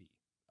ongoing fee,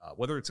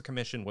 whether it's a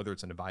commission, whether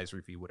it's an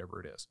advisory fee, whatever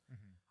it is.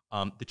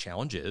 The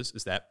challenge is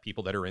that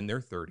people that are in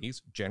their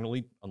 30s,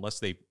 generally, unless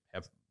they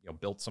have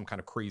built some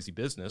kind of crazy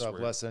business, have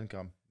less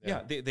income.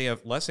 Yeah, they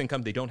have less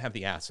income. They don't have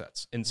the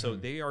assets. And so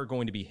they are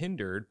going to be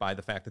hindered by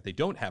the fact that they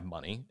don't have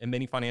money. And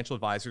many financial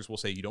advisors will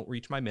say, you don't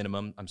reach my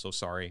minimum. I'm so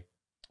sorry.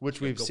 Which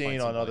we've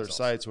seen on other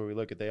sites where we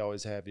look at, they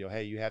always have,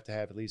 hey, you have to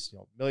have at least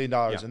 $1 million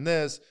in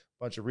this,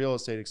 bunch of real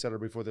estate, et cetera,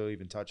 before they'll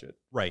even touch it.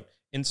 Right.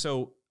 And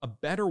so a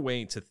better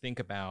way to think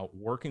about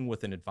working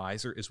with an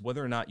advisor is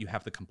whether or not you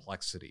have the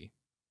complexity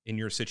in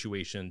your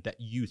situation that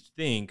you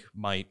think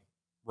might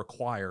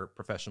require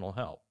professional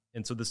help.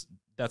 And so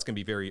that's going to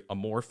be very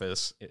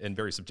amorphous and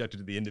very subjective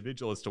to the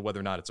individual as to whether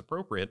or not it's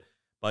appropriate.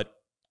 But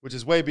which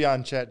is way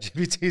beyond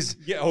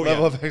ChatGPT's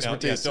level of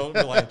expertise. Don't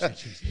rely on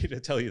ChatGPT to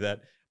tell you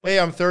that. Hey,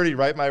 I'm 30.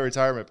 Write my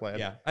retirement plan.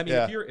 Yeah, I mean,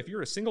 if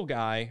you're a single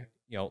guy,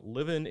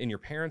 living in your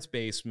parents'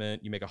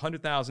 basement, you make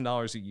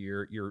 $100,000 a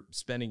year, you're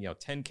spending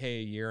 $10K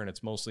a year, and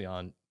it's mostly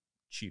on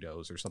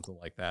Cheetos or something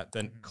like that,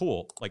 then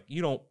cool. Like,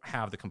 you don't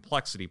have the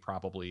complexity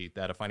probably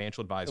that a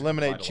financial advisor.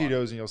 Eliminate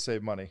Cheetos and you'll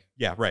save money.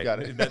 Yeah, right.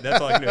 Got it.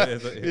 That's all I can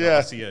do.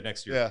 I'll see you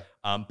next year.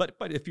 Yeah.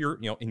 But if you're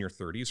in your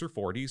 30s or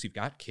 40s, you've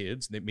got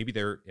kids. Maybe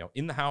they're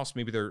in the house.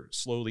 Maybe they're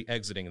slowly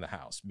exiting the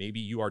house. Maybe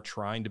you are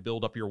trying to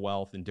build up your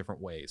wealth in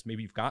different ways.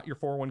 Maybe you've got your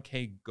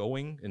 401k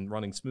going and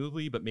running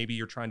smoothly, but maybe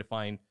you're trying to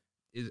find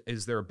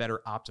is there a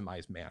better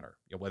optimized manner?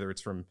 Whether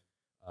it's from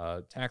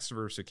tax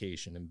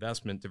diversification,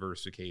 investment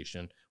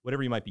diversification,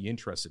 whatever you might be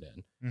interested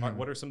in.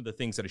 What are some of the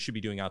things that I should be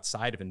doing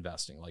outside of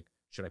investing? Like,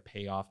 should I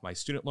pay off my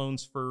student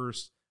loans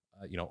first?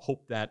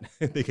 Hope that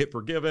they get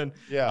forgiven.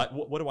 Yeah.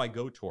 What do I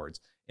go towards?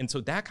 And so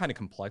that kind of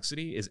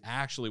complexity is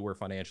actually where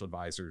financial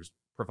advisors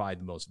provide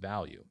the most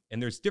value.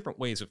 And there's different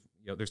ways of,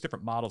 there's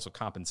different models of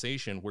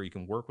compensation where you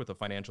can work with a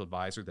financial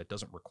advisor that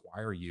doesn't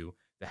require you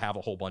to have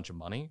a whole bunch of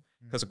money.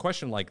 Because a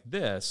question like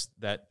this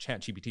that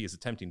ChatGPT is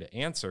attempting to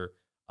answer,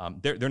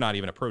 they're not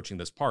even approaching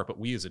this part, but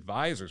we as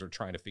advisors are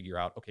trying to figure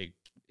out, okay,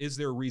 is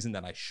there a reason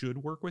that I should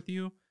work with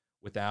you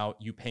without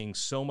you paying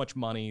so much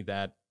money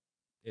that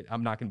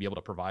I'm not going to be able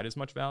to provide as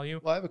much value?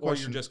 Well, I have a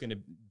question. Or you're just going to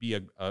be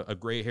a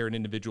gray-haired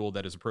individual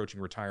that is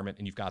approaching retirement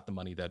and you've got the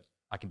money that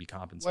I can be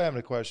compensated. Well, I have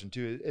a question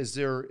too. Is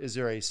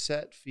there a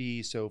set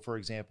fee? So for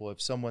example,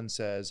 if someone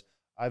says,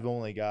 I've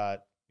only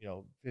got,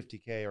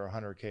 50K or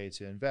 100K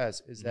to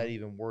invest, is that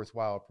even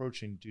worthwhile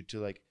approaching due to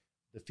like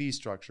the fee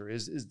structure?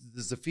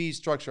 Does the fee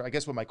structure, I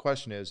guess what my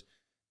question is,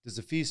 does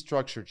the fee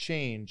structure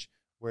change?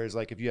 Whereas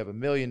like if you have $1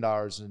 million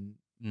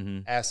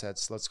in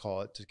assets, let's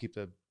call it, to keep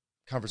the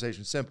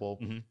conversation simple,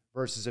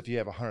 versus if you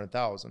have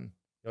 100,000,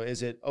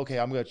 is it, okay,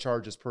 I'm going to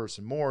charge this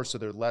person more so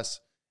they're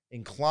less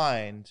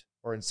inclined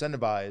or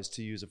incentivized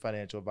to use a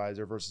financial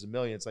advisor versus $1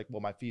 million? It's like,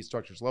 well, my fee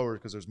structure is lower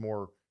because there's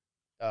more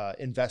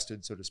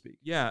invested, so to speak.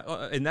 Yeah,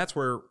 and that's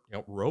where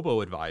robo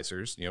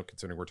advisors,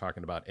 considering we're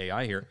talking about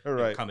AI here,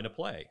 come into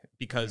play,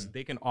 because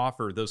they can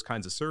offer those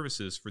kinds of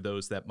services for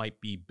those that might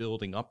be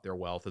building up their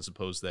wealth as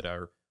opposed that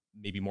are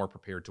maybe more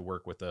prepared to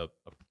work with a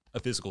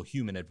physical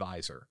human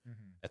advisor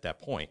at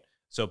that point.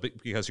 So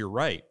because you're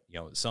right,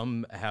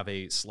 some have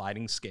a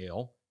sliding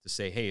scale to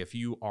say, hey, if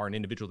you are an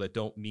individual that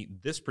don't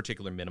meet this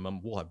particular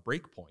minimum, we'll have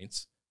break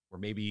points. Or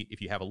maybe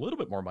if you have a little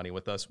bit more money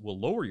with us, we'll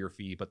lower your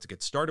fee, but to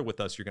get started with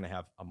us, you're going to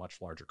have a much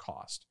larger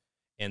cost.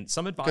 And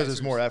some advisors... Because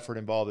there's more effort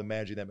involved in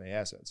managing that many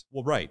assets.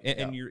 Well, right.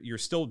 And you're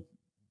still,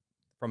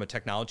 from a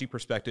technology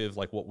perspective,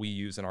 like what we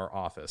use in our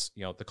office,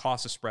 the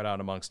cost is spread out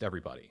amongst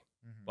everybody.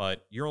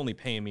 But you're only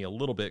paying me a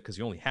little bit because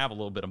you only have a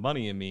little bit of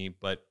money in me.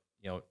 But,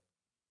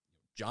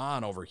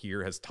 John over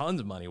here has tons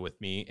of money with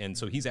me. And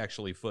so he's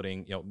actually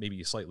footing, maybe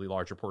a slightly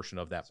larger portion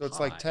of that So it's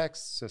like tax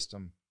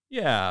system.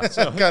 Yeah,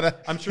 so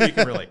I'm sure you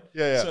can relate.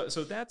 Yeah.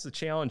 So that's the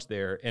challenge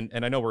there, and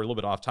I know we're a little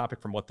bit off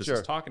topic from what this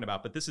is talking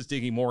about, but this is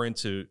digging more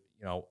into,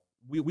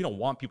 we don't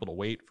want people to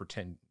wait for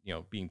 10,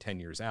 being 10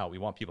 years out. We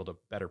want people to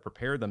better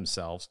prepare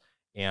themselves,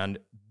 and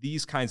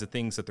these kinds of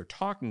things that they're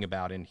talking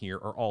about in here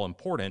are all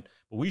important,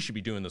 but we should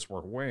be doing this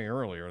work way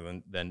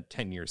earlier than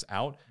 10 years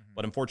out.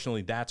 But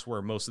unfortunately, that's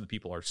where most of the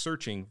people are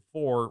searching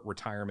for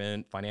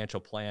retirement, financial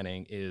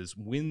planning, is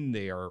when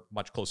they are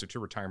much closer to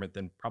retirement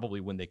than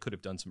probably when they could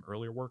have done some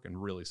earlier work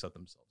and really set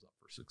themselves up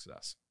for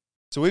success.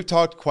 So we've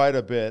talked quite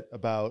a bit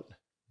about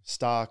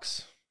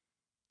stocks.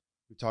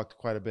 We've talked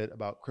quite a bit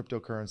about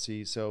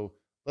cryptocurrency. So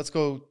let's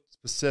go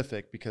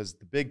specific, because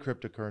the big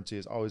cryptocurrency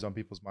is always on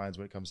people's minds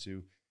when it comes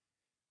to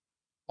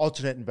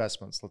alternate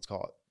investments, let's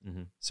call it.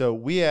 So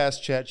we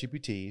asked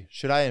ChatGPT,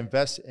 should I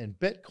invest in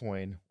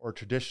Bitcoin or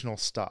traditional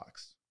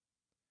stocks?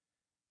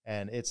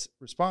 And its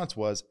response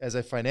was, as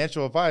a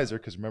financial advisor,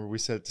 because remember we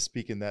said it to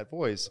speak in that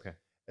voice,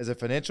 as a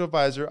financial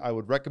advisor, I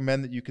would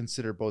recommend that you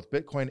consider both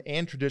Bitcoin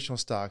and traditional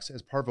stocks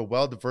as part of a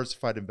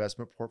well-diversified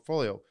investment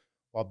portfolio.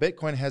 While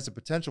Bitcoin has the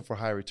potential for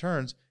high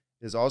returns,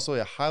 it is also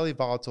a highly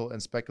volatile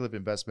and speculative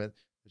investment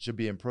that should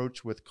be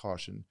approached with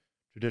caution.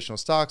 Traditional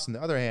stocks, on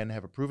the other hand,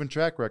 have a proven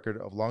track record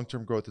of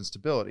long-term growth and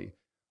stability.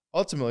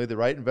 Ultimately, the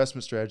right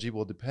investment strategy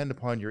will depend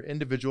upon your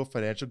individual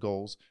financial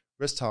goals,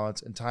 risk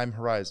tolerance, and time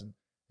horizon.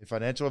 A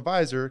financial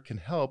advisor can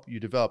help you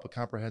develop a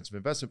comprehensive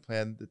investment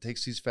plan that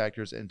takes these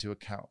factors into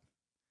account.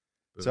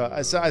 So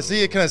I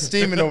see it kind of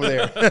steaming over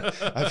there.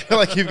 I feel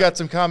like you've got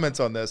some comments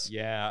on this.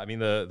 Yeah, I mean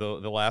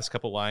the last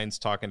couple lines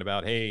talking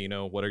about, hey,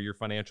 what are your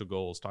financial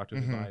goals? Talk to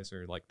an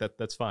advisor, like that.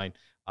 That's fine.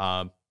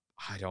 It's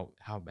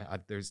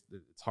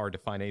hard to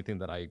find anything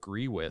that I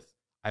agree with.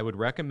 I would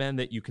recommend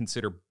that you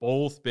consider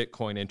both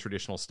Bitcoin and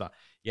traditional stock.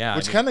 Yeah,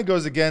 which kind of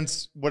goes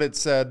against what it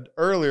said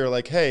earlier,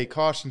 like, hey,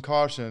 caution.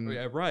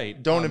 Yeah,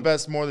 right. Don't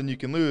invest more than you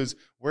can lose.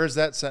 Where's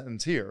that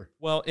sentence here?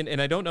 Well, and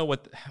I don't know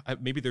what,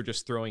 maybe they're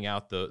just throwing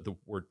out the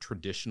word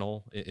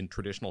traditional in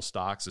traditional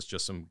stocks is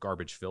just some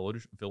garbage filler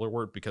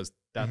word, because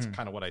that's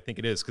kind of what I think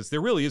it is, because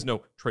there really is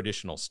no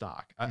traditional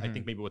stock. I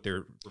think maybe what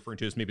they're referring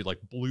to is maybe like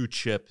blue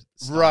chip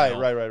style,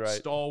 right.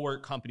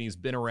 stalwart companies,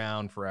 been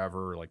around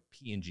forever, like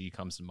P&G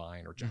comes to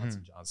mind, or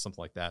Johnson Johnson,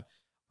 something like that.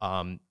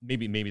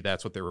 Maybe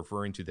that's what they're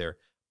referring to there.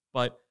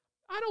 But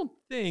I don't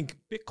think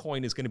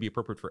Bitcoin is going to be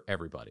appropriate for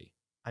everybody.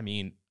 I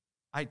mean,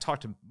 I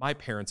talked to my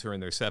parents who are in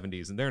their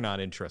 70s, and they're not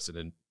interested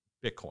in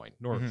Bitcoin,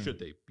 nor should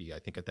they be, I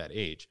think, at that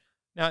age.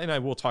 Now, and I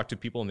will talk to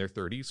people in their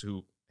 30s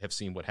who have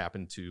seen what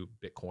happened to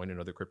Bitcoin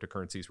and other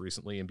cryptocurrencies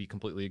recently and be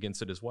completely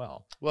against it as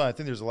well. Well, I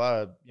think there's a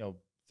lot of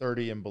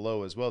 30 and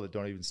below as well that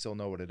don't even still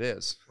know what it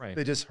is. Right.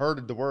 They just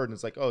heard the word and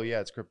it's like, oh yeah,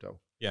 it's crypto.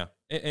 Yeah.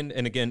 And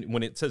again,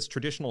 when it says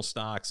traditional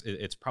stocks,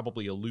 it's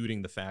probably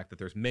alluding the fact that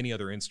there's many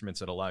other instruments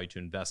that allow you to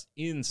invest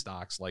in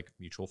stocks like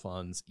mutual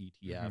funds,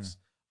 ETFs,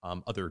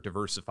 other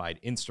diversified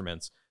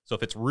instruments. So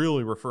if it's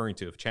really referring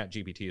to, if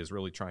ChatGPT is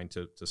really trying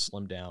to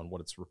slim down what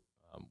it's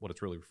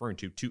really referring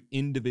to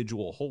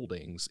individual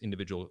holdings,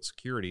 individual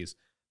securities,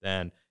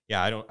 then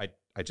yeah,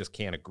 I just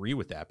can't agree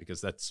with that,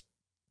 because that's,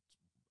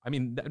 I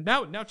mean,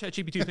 now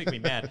ChatGPT is making me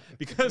mad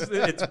because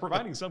it's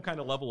providing some kind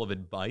of level of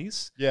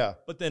advice. Yeah.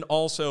 But then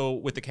also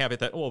with the caveat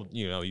that, well,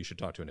 you should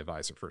talk to an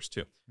advisor first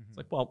too. It's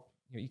like, well,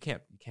 you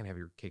can't have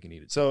your cake and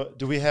eat it. So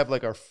do we have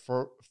like our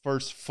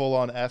first full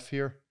on F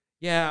here?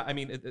 Yeah, I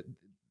mean,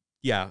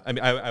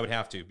 I would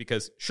have to,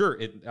 because sure,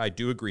 I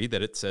do agree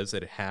that it says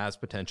that it has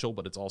potential,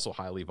 but it's also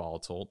highly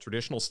volatile.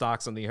 Traditional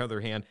stocks, on the other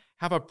hand,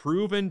 have a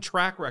proven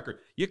track record.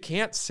 You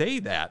can't say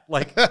that.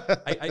 Like,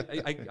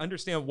 I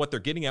understand what they're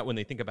getting at when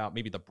they think about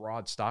maybe the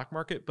broad stock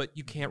market, but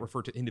you can't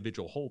refer to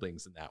individual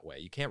holdings in that way.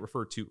 You can't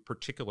refer to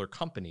particular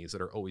companies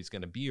that are always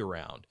going to be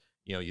around.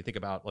 You think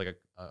about like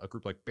a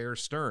group like Bear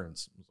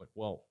Stearns. It's like,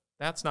 well,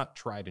 that's not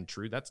tried and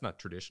true. That's not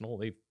traditional.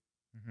 They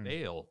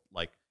fail.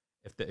 Like,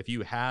 if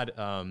you had,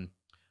 I don't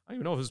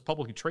even know if it was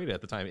publicly traded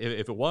at the time.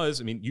 If it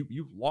was, I mean,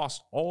 you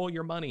lost all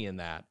your money in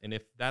that. And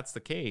if that's the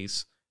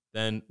case,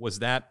 then was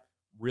that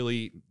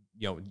really,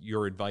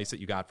 your advice that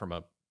you got from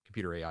a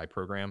computer AI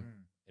program?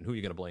 And who are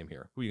you going to blame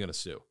here? Who are you going to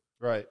sue?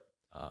 Right.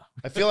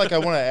 I feel like I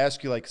want to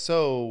ask you, like,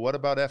 so what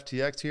about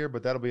FTX here?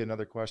 But that'll be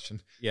another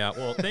question. Yeah.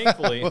 Well,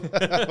 thankfully,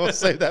 we'll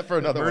save that for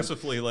another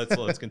mercifully, one.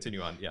 let's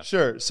continue on. Yeah.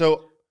 Sure.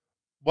 So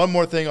one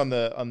more thing on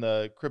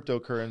the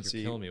cryptocurrency.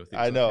 You're killing me with these.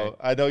 I know. Okay.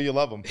 I know you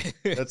love them.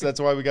 That's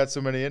why we got so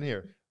many in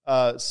here.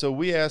 So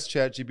we asked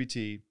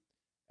ChatGPT,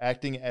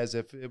 acting as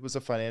if it was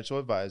a financial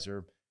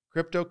advisor,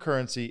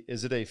 cryptocurrency,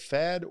 is it a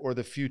fad or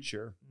the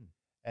future?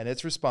 And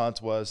its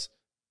response was,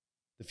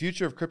 the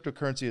future of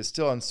cryptocurrency is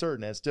still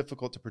uncertain, and it's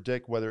difficult to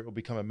predict whether it will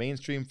become a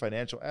mainstream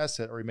financial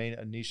asset or remain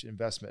a niche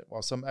investment.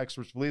 While some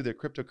experts believe that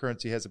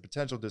cryptocurrency has the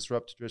potential to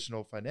disrupt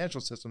traditional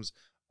financial systems,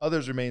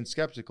 others remain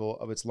skeptical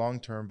of its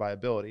long-term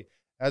viability.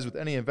 As with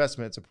any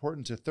investment, it's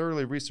important to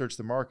thoroughly research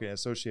the market and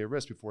associated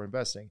risk before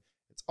investing.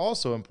 It's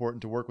also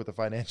important to work with a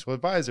financial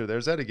advisor,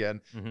 there's that again,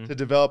 to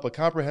develop a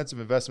comprehensive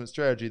investment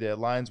strategy that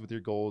aligns with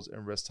your goals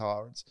and risk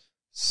tolerance.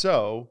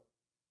 So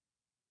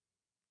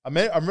I'm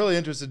really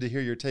interested to hear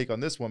your take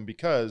on this one,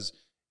 because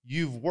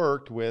you've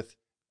worked with,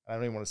 I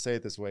don't even want to say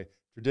it this way,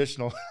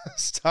 traditional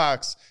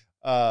stocks,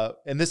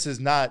 and this is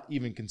not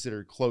even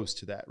considered close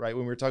to that, right?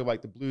 When we're talking about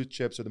like the blue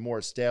chips or the more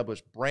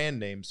established brand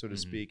names, so to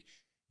speak,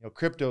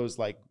 crypto is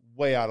like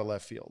way out of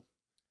left field.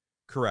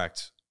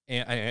 Correct.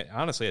 And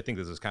honestly, I think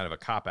this is kind of a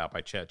cop-out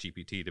by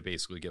ChatGPT to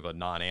basically give a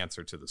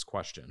non-answer to this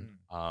question.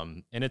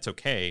 And it's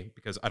okay,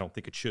 because I don't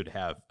think it should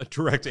have a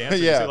direct answer.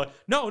 Yeah. Say like,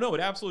 no, it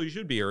absolutely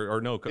should be, or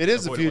no. It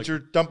is the future.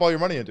 Like, dump all your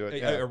money into it.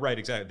 Yeah. Right,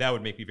 exactly. That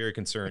would make me very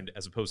concerned,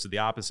 as opposed to the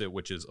opposite,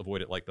 which is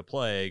avoid it like the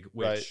plague,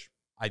 which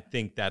I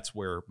think that's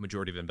where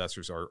majority of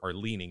investors are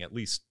leaning, at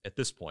least at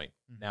this point.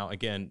 Now,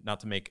 again,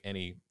 not to make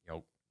any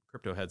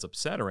crypto heads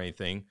upset or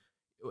anything,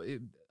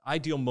 I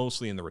deal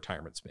mostly in the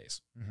retirement space,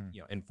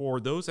 and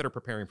for those that are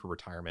preparing for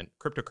retirement,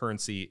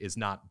 cryptocurrency is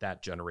not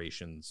that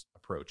generation's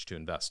approach to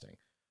investing.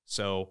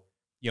 So,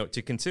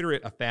 to consider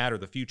it a fad or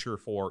the future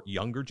for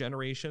younger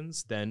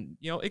generations, then,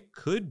 it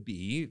could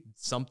be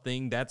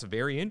something that's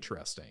very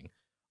interesting.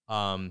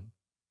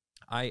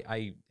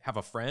 I have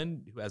a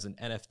friend who has an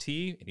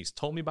NFT, and he's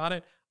told me about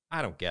it.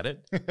 I don't get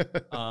it.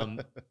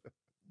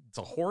 It's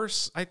a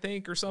horse, I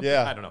think, or something.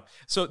 Yeah. I don't know.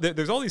 So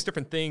there's all these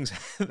different things.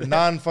 The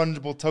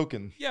non-fungible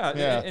token. Yeah.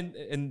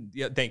 And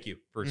yeah, thank you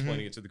for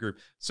explaining it to the group.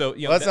 So,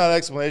 well, that's not an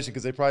explanation,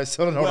 because they probably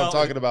still don't know what I'm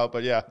talking about,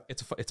 but yeah.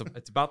 It's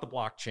about the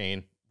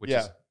blockchain, which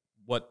is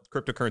what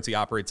cryptocurrency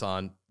operates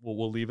on.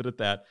 We'll leave it at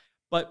that.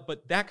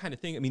 But that kind of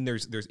thing, I mean,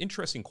 there's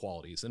interesting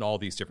qualities in all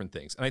these different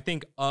things. And I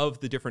think of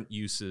the different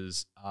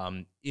uses,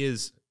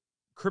 is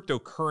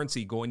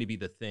cryptocurrency going to be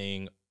the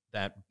thing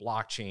that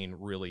blockchain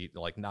really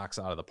like knocks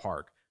out of the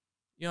park?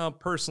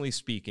 Personally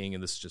speaking,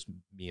 and this is just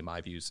me and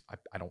my views,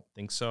 I don't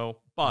think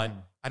so. But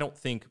I don't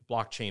think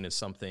blockchain is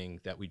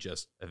something that we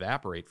just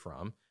evaporate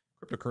from.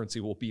 cryptocurrency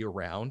will be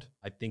around.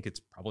 I think it's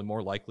probably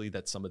more likely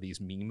that some of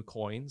these meme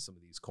coins, some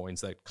of these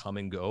coins that come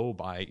and go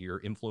by your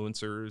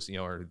influencers,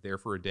 are there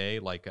for a day.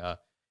 Like if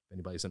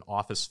anybody's an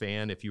Office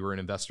fan, if you were an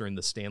investor in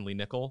the Stanley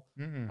Nickel,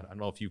 I don't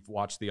know if you've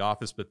watched The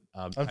Office, but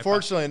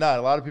unfortunately not.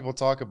 A lot of people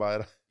talk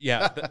about it.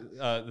 Yeah,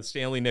 the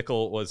Stanley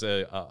Nickel was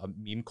a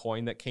meme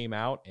coin that came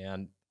out,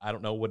 and I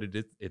don't know what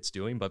it's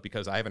doing, but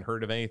because I haven't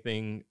heard of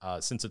anything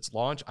since its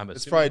launch, I'm assuming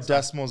it's probably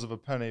decimals of a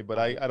penny, but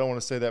I don't want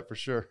to say that for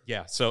sure.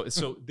 Yeah, so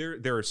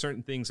there are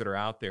certain things that are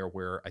out there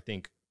where I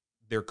think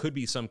there could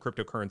be some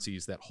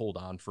cryptocurrencies that hold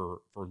on for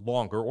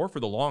longer or for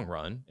the long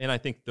run, and I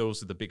think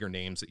those are the bigger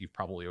names that you've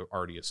probably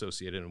already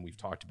associated and we've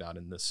talked about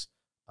in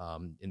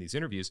these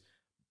interviews.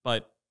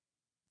 But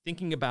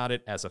thinking about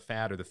it as a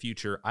fad or the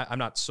future, I'm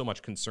not so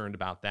much concerned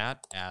about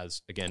that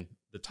as, again,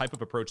 the type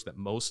of approach that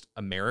most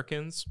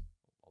Americans,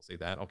 I'll say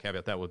that, I'll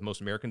caveat that with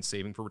most Americans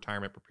saving for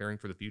retirement, preparing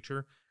for the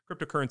future.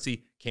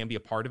 Cryptocurrency can be a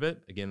part of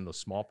it, again, in those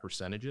small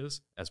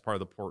percentages as part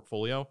of the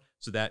portfolio,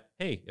 so that,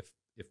 hey, if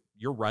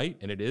you're right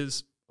and it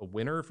is a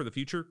winner for the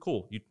future,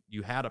 cool.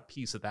 You had a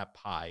piece of that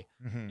pie.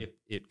 If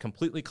it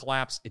completely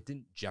collapsed, it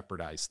didn't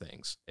jeopardize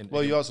things. And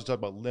well, you also talk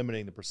about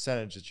limiting the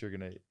percentage that you're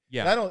going to.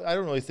 Yeah, and I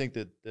don't really think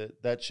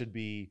that should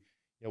be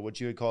what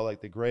you would call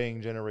like the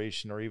graying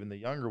generation or even the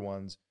younger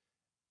ones.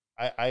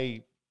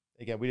 I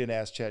again, we didn't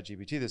ask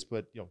ChatGPT this,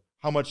 but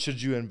how much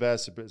should you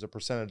invest as a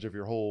percentage of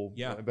your whole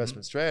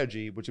investment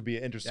strategy, which would be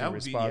an interesting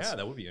response.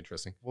 That would be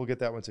interesting. We'll get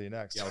that one to you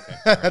next. Yeah,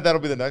 okay.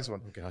 That'll be the next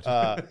one. Oh,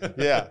 gotcha.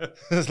 Yeah.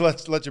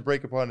 Let's let you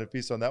break upon and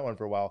feast on that one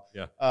for a while.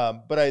 Yeah.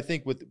 But I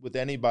think with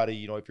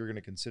anybody, if you're going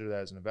to consider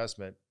that as an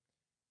investment,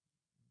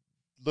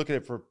 look at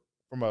it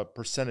from a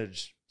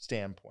percentage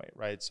standpoint,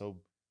 right? So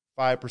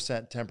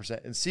 5%,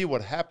 10%, and see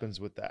what happens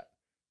with that,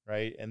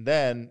 right? And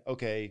then,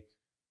 okay,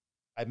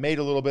 I made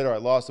a little bit or I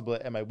lost a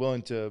bit. Am I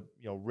willing to,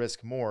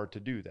 risk more to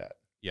do that?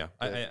 Yeah.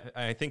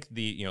 I think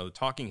the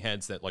talking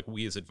heads that like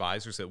we as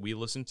advisors that we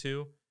listen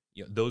to,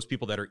 those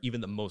people that are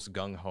even the most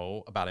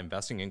gung-ho about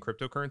investing in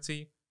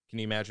cryptocurrency, can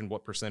you imagine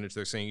what percentage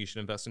they're saying you should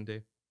invest in,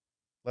 Dave?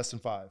 Less than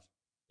 5.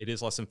 It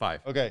is less than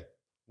 5. Okay.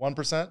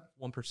 1%?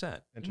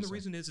 1%. And the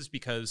reason is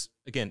because,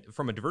 again,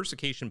 from a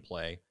diversification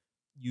play,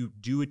 you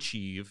do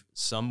achieve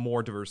some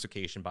more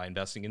diversification by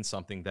investing in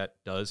something that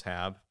does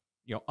have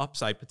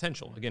upside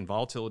potential. Again,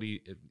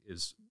 volatility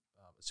is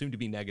assumed to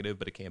be negative,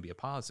 but it can be a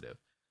positive.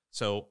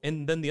 So,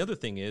 and then the other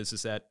thing is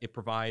that it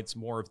provides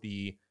more of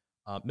the,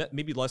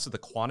 maybe less of the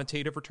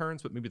quantitative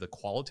returns, but maybe the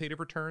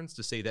qualitative returns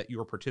to say that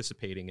you're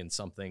participating in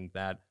something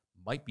that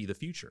might be the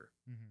future.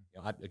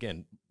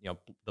 Again,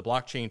 the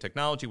blockchain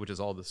technology, which is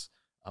all this,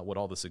 what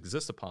all this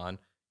exists upon,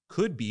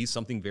 could be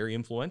something very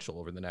influential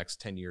over the next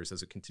 10 years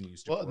as it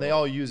continues to grow. Well, and they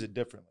all use it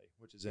differently,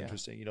 which is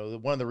interesting.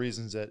 One of the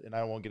reasons that, and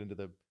I won't get into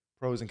the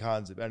pros and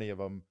cons of any of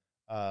them,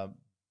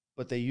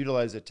 but they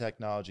utilize the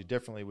technology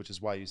differently, which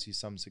is why you see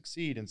some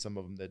succeed and some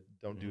of them that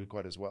don't do it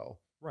quite as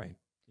well. Right.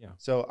 Yeah.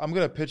 So I'm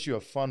going to pitch you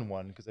a fun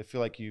one because I feel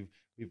like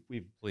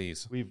we've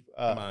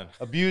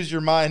abused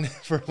your mind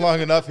for long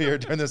enough here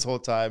during this whole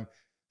time.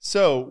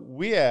 So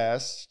we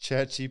asked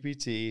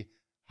ChatGPT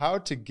how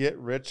to get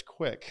rich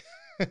quick,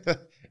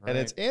 and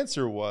its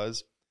answer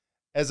was,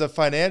 as a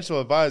financial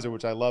advisor,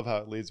 which I love how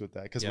it leads with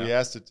that because we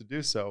asked it to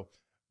do so.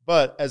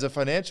 But as a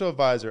financial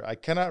advisor, I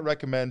cannot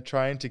recommend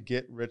trying to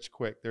get rich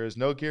quick. There is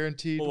no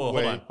guaranteed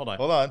way. Hold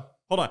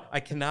on.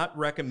 I cannot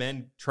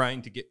recommend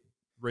trying to get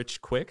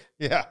rich quick.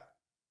 Yeah.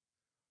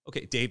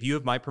 Okay, Dave, you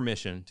have my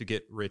permission to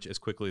get rich as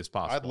quickly as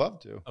possible. I'd love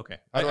to. Okay.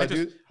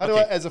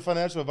 As a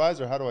financial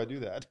advisor, how do I do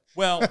that?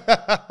 Well,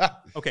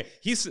 okay.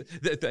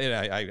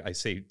 I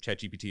say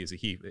ChatGPT is a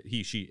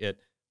he, she, it.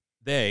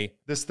 They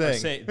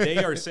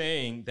are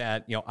saying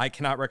that I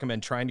cannot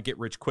recommend trying to get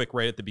rich quick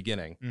right at the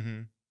beginning.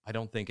 Mm-hmm. I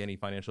don't think any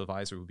financial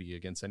advisor would be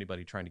against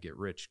anybody trying to get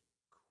rich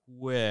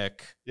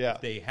quick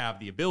if they have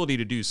the ability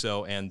to do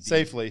so and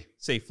safely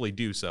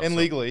do so. And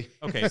legally.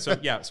 Okay, so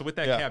with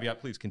that caveat,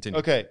 please continue.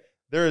 Okay,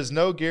 there is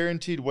no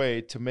guaranteed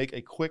way to make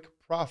a quick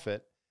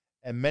profit,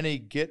 and many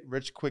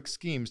get-rich-quick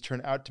schemes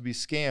turn out to be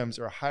scams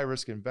or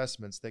high-risk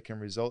investments that can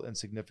result in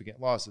significant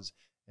losses.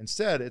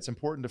 Instead, it's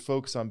important to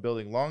focus on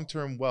building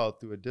long-term wealth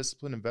through a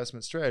disciplined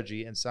investment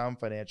strategy and sound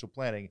financial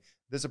planning.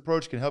 This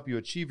approach can help you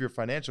achieve your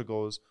financial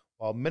goals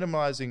while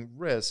minimizing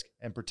risk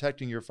and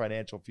protecting your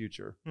financial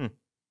future.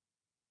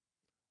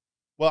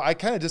 Well, I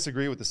kind of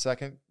disagree with the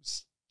second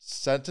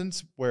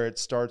sentence where it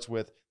starts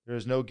with,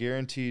 there's no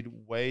guaranteed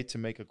way to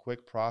make a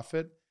quick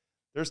profit.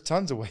 There's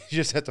tons of ways. You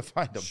just have to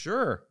find them.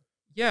 Sure.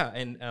 Yeah.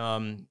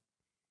 And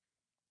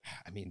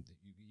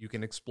you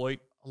can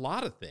exploit a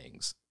lot of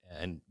things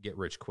and get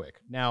rich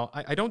quick. Now,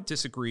 I don't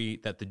disagree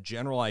that the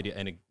general idea,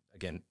 and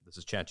again, this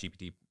is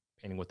ChatGPT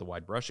painting with the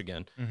wide brush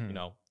again,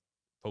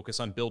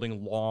 focus on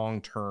building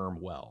long-term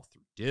wealth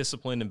through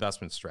disciplined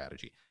investment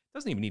strategy. It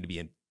doesn't even need to be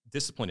a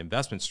disciplined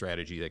investment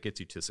strategy that gets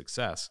you to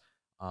success.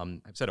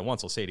 I've said it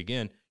once, I'll say it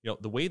again.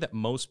 The way that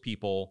most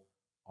people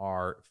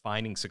are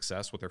finding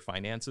success with their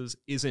finances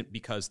isn't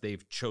because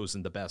they've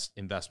chosen the best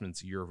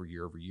investments year over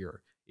year over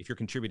year. If you're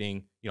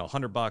contributing,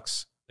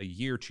 $100 a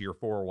year to your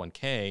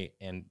 401k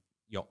and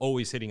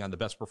always hitting on the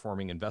best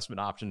performing investment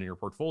option in your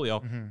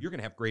portfolio, you're going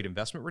to have great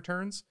investment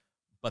returns,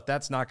 but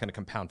that's not going to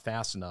compound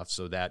fast enough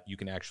so that you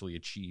can actually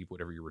achieve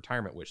whatever your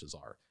retirement wishes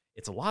are.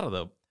 It's a lot of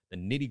the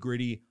nitty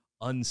gritty,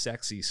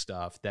 unsexy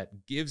stuff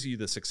that gives you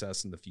the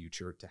success in the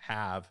future to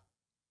have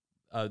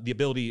the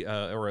ability,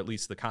 or at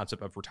least the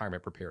concept of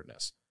retirement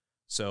preparedness.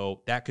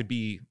 So that could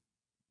be,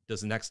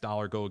 does the next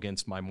dollar go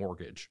against my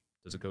mortgage?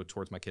 Does it go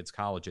towards my kid's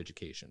college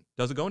education?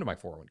 Does it go into my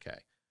 401k?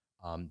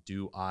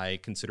 Do I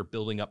consider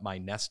building up my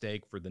nest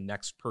egg for the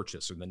next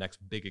purchase or the next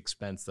big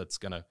expense that's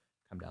going to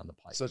come down the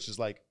pipe? Such as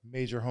like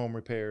major home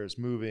repairs,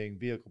 moving,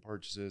 vehicle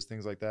purchases,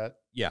 things like that?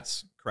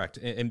 Yes, correct.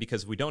 And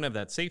because we don't have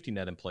that safety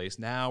net in place,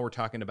 now we're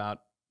talking about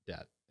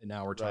debt. And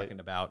now we're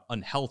talking about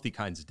unhealthy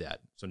kinds of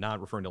debt. So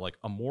not referring to like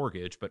a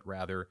mortgage, but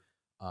rather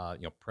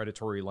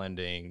predatory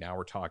lending. Now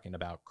we're talking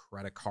about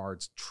credit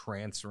cards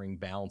transferring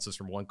balances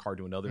from one card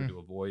to another to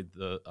avoid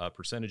the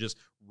percentages,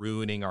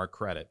 ruining our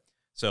credit.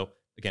 So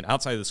again,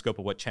 outside of the scope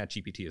of what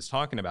ChatGPT is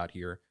talking about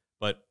here,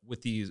 but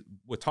with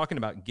talking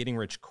about getting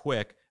rich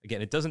quick,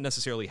 again, it doesn't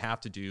necessarily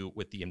have to do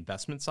with the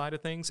investment side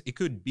of things. It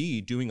could be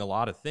doing a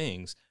lot of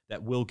things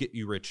that will get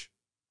you rich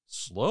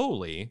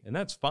slowly, and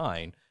that's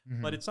fine.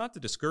 But it's not to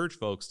discourage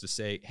folks to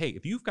say, hey,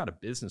 if you've got a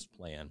business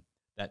plan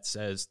that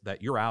says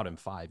that you're out in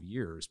 5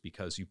 years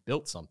because you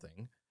built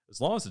something,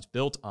 as long as it's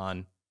built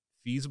on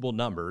feasible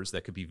numbers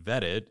that could be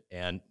vetted,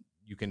 and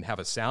you can have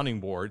a sounding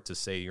board to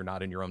say you're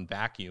not in your own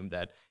vacuum,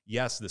 that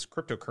yes, this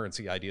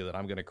cryptocurrency idea that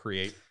I'm going to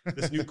create,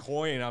 this new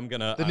coin,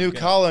 the new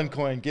Colin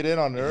coin, get in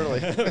on it early.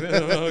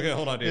 Okay,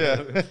 hold on, dude.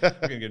 Yeah. I'm going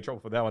to get in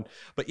trouble for that one.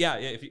 But yeah,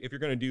 if you're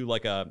going to do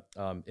like a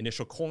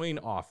initial coin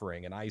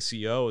offering, an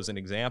ICO as an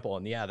example,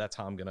 and yeah, that's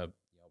how I'm going to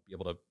be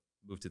able to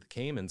move to the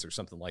Caymans or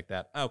something like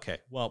that. Okay,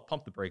 well,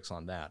 pump the brakes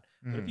on that.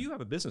 But if you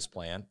have a business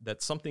plan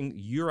that's something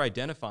you're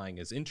identifying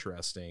as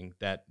interesting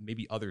that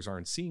maybe others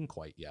aren't seeing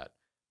quite yet,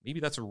 maybe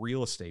that's a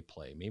real estate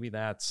play. Maybe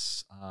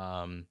that's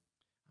some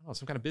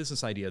kind of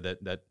business idea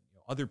that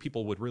other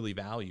people would really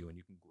value, and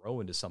you can grow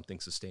into something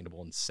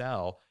sustainable and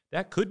sell.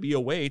 That could be a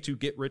way to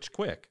get rich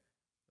quick,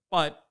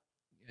 but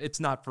it's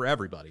not for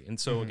everybody. And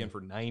so again,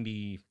 for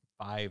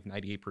 95,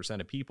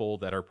 98% of people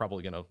that are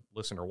probably going to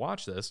listen or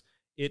watch this,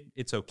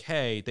 it's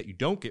okay that you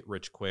don't get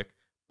rich quick.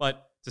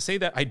 But to say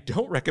that I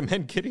don't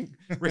recommend getting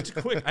rich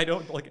quick, I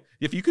don't like,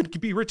 if you could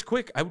be rich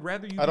quick, I would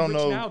rather you be rich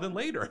now than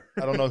later.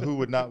 I don't know who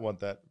would not want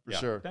that for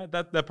sure.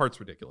 That part's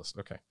ridiculous.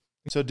 Okay.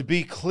 So to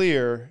be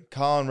clear,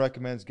 Colin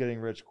recommends getting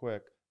rich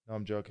quick. No,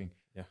 I'm joking.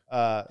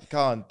 Yeah.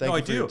 Colin, thank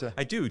you for your time.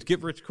 I do.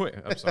 Get rich quick.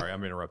 I'm sorry.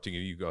 I'm interrupting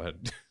you. You go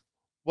ahead.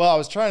 Well, I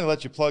was trying to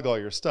let you plug all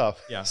your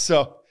stuff. Yeah.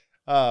 So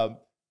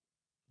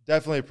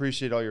definitely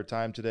appreciate all your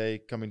time today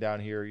coming down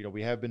here.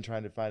 We have been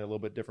trying to find a little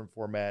bit different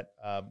format.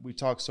 We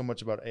talk so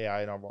much about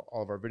AI in all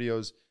of our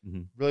videos.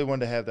 Really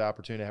wanted to have the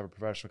opportunity to have a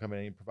professional come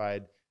in and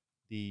provide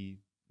the,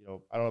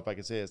 I don't know if I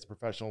can say it's the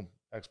professional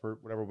expert,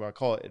 whatever we want to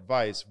call it,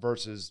 advice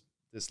versus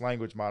this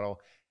language model.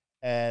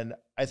 And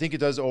I think it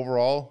does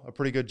overall a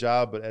pretty good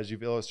job. But as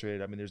you've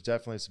illustrated, I mean, there's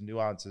definitely some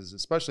nuances,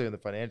 especially in the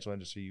financial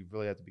industry, you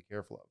really have to be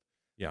careful of.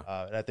 Yeah.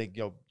 And I think,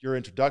 your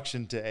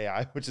introduction to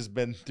AI, which has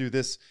been through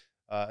this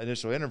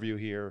initial interview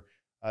here,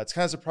 it's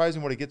kind of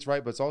surprising what it gets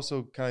right, but it's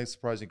also kind of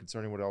surprising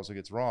concerning what it also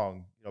gets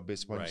wrong,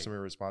 based upon some of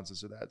your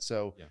responses to that.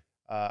 So,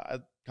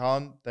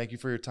 Colin, thank you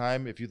for your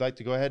time. If you'd like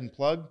to go ahead and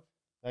plug,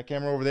 that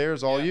camera over there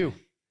is all you.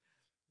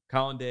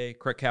 Colin Day,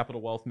 Correct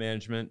Capital Wealth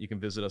Management. You can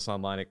visit us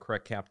online at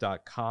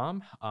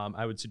correctcap.com.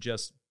 I would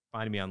suggest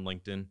finding me on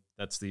LinkedIn.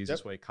 That's the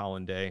easiest way,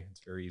 Colin Day. It's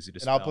very easy to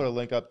spell. And I'll put a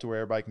link up to where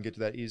everybody can get to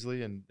that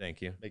easily, and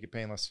thank you. Make it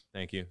painless.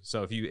 Thank you.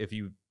 So if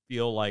you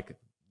feel like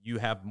you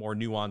have more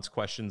nuanced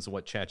questions than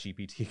what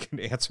ChatGPT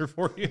can answer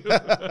for you,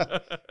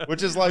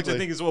 which is likely, which I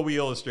think is what we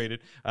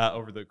illustrated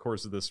over the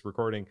course of this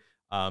recording.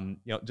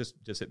 Just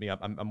hit me up.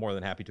 I'm more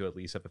than happy to at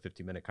least have a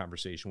 15-minute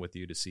conversation with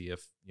you to see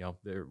if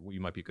you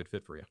might be a good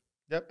fit for you.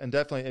 Yep, and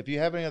definitely, if you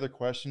have any other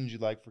questions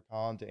you'd like for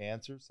Colin to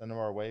answer, send them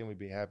our way, and we'd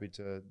be happy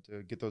to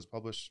get those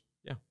published.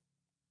 Yeah.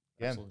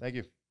 Again, absolutely. Thank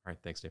you. All right,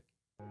 thanks, Dave.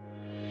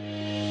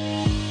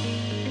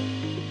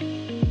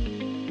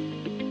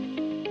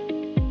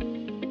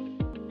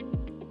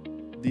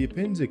 The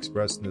opinions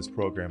expressed in this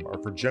program are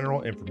for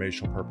general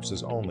informational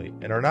purposes only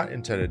and are not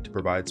intended to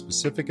provide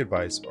specific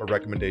advice or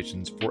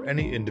recommendations for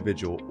any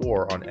individual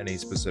or on any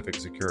specific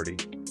security.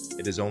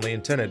 It is only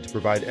intended to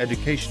provide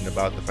education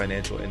about the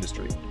financial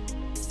industry.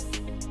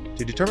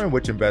 To determine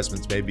which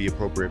investments may be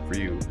appropriate for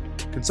you,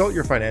 consult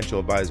your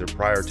financial advisor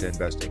prior to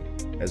investing.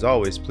 As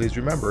always, please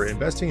remember,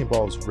 investing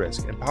involves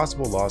risk and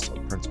possible loss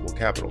of principal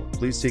capital.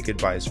 Please seek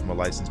advice from a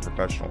licensed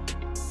professional.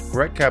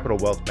 Correct Capital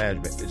Wealth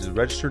Management is a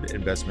registered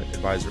investment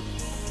advisor.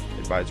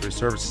 Advisory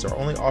services are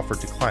only offered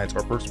to clients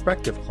or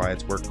prospective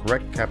clients where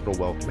Correct Capital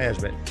Wealth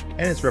Management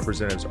and its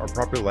representatives are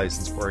properly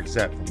licensed or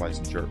exempt from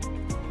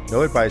licensure.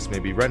 No advice may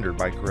be rendered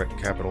by Correct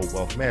Capital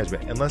Wealth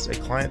Management unless a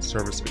client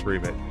service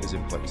agreement is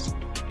in place.